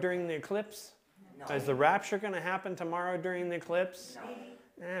tomorrow during the eclipse? No. Is the rapture going to happen tomorrow during the eclipse?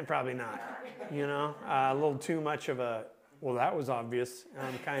 No. Probably not. You know, a little too much of a, well, that was obvious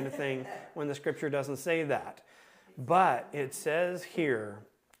kind of thing when the scripture doesn't say that. But it says here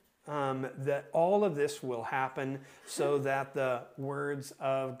that all of this will happen so that the words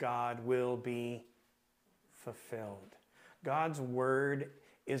of God will be fulfilled. God's word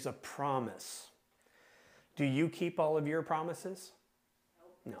is a promise. Do you keep all of your promises?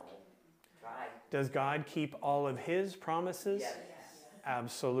 No. Does God keep all of his promises? Yes.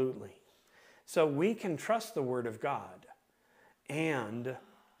 Absolutely. So we can trust the word of God. And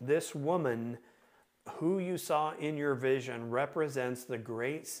this woman who you saw in your vision represents the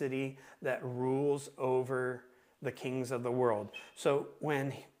great city that rules over the kings of the world. So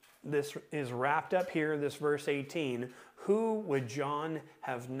when this is wrapped up here, this verse 18, who would John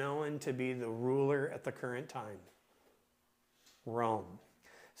have known to be the ruler at the current time? Rome.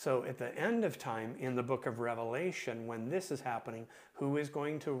 So at the end of time in the book of Revelation, when this is happening, who is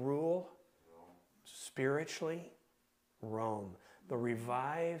going to rule? Rome. Spiritually, Rome. The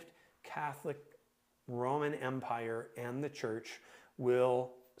revived Catholic Roman Empire and the church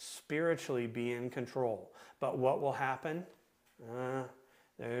will spiritually be in control. But what will happen?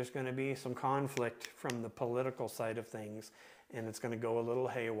 There's going to be some conflict from the political side of things, and it's going to go a little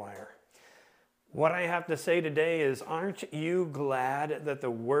haywire. What I have to say today is, aren't you glad that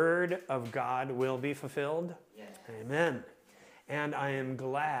the word of God will be fulfilled? Yes. Amen. And I am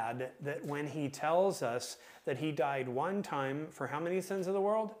glad that when he tells us that he died one time for how many sins of the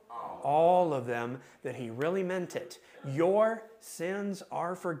world? All of them, that he really meant it. Your sins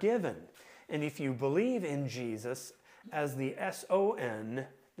are forgiven. And if you believe in Jesus as the S-O-N,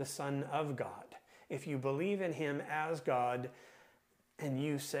 the Son of God, if you believe in him as God, and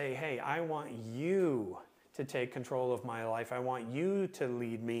you say, hey, I want you to take control of my life. I want you to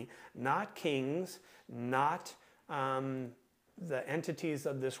lead me, not kings, not the entities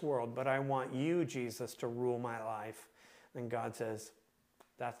of this world, but I want you, Jesus, to rule my life. And God says,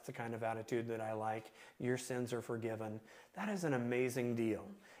 that's the kind of attitude that I like. Your sins are forgiven. That is an amazing deal.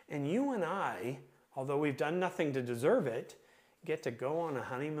 And you and I, although we've done nothing to deserve it, get to go on a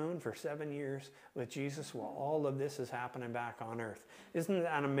honeymoon for 7 years with Jesus while all of this is happening back on earth. Isn't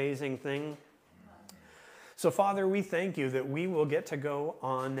that an amazing thing? So, Father, we thank you that we will get to go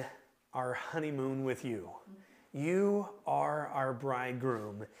on our honeymoon with you. You are our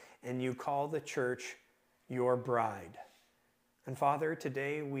bridegroom, and you call the church your bride. And Father,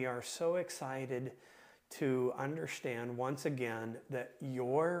 today we are so excited to understand once again that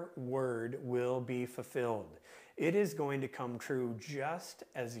your word will be fulfilled. It is going to come true just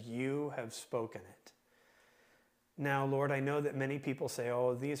as you have spoken it. Now, Lord, I know that many people say,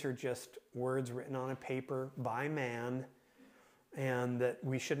 oh, these are just words written on a paper by man, and that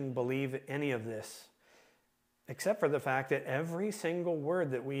we shouldn't believe any of this, except for the fact that every single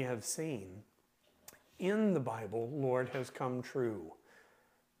word that we have seen in the Bible, Lord, has come true.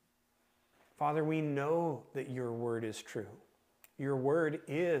 Father, we know that your word is true. Your word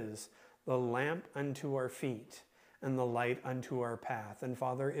is the lamp unto our feet and the light unto our path. And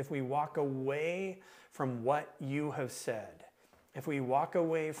Father, if we walk away from what you have said, if we walk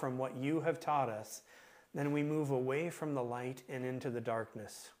away from what you have taught us, then we move away from the light and into the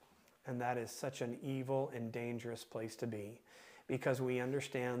darkness. And that is such an evil and dangerous place to be. because we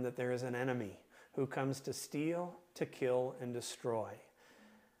understand that there is an enemy who comes to steal, to kill, and destroy.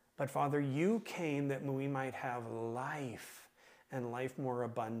 But Father, you came that we might have life and life more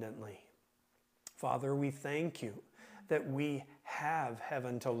abundantly. Father, we thank you that we have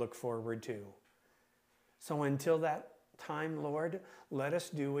heaven to look forward to. So until that time, Lord, let us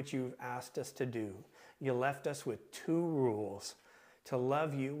do what you've asked us to do. You left us with 2 rules: to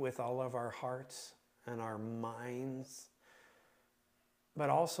love you with all of our hearts and our minds. But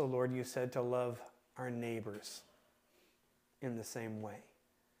also, Lord, you said to love our neighbors in the same way.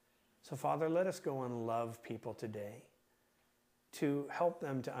 So, Father, let us go and love people today, to help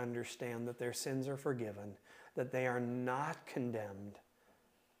them to understand that their sins are forgiven, that they are not condemned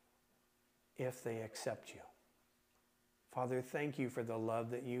if they accept you. Father, thank you for the love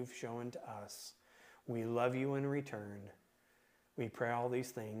that you've shown to us. We love you in return. We pray all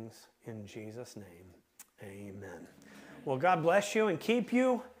these things in Jesus' name. Amen. Well, God bless you and keep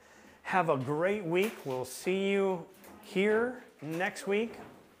you. Have a great week. We'll see you here next week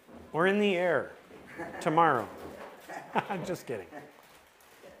or in the air tomorrow. Just kidding.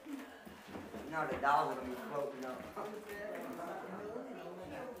 No, the dogs are going to be floating up.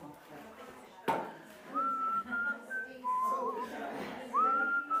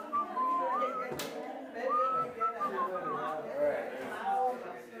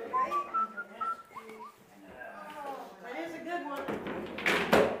 That is a good one.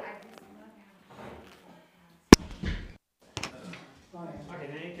 Okay,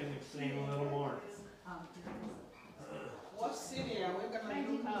 now you can explain a little more. What city are we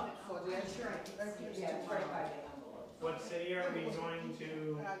gonna look out for the extract? What city are we going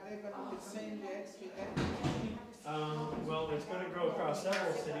to? Are they gonna be saying the extract? Well, it's going to go across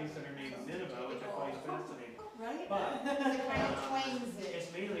several cities that are named Nineveh, which I find fascinating. Right? But It kind of claims it. it's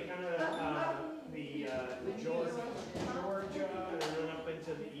mainly kind of the Georgia and then up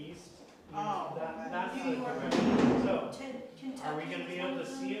into the east. Oh. That's the direction. So, are we going to be able to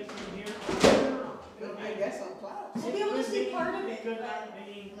see it from here? I guess on clouds. We'll be able to see part of it. Could not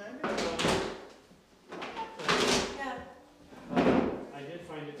be. Yeah. I did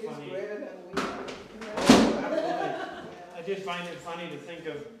find it It's funny. greater than we are. I did find it funny to think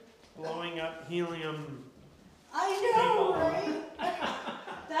of blowing up helium. I know, right?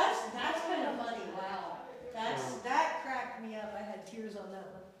 That's kind of funny. Wow. That cracked me up. I had tears on that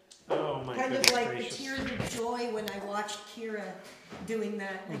one. Oh my Kind goodness of like gracious. the tears of joy when I watched Kira doing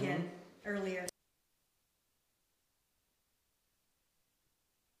that again earlier.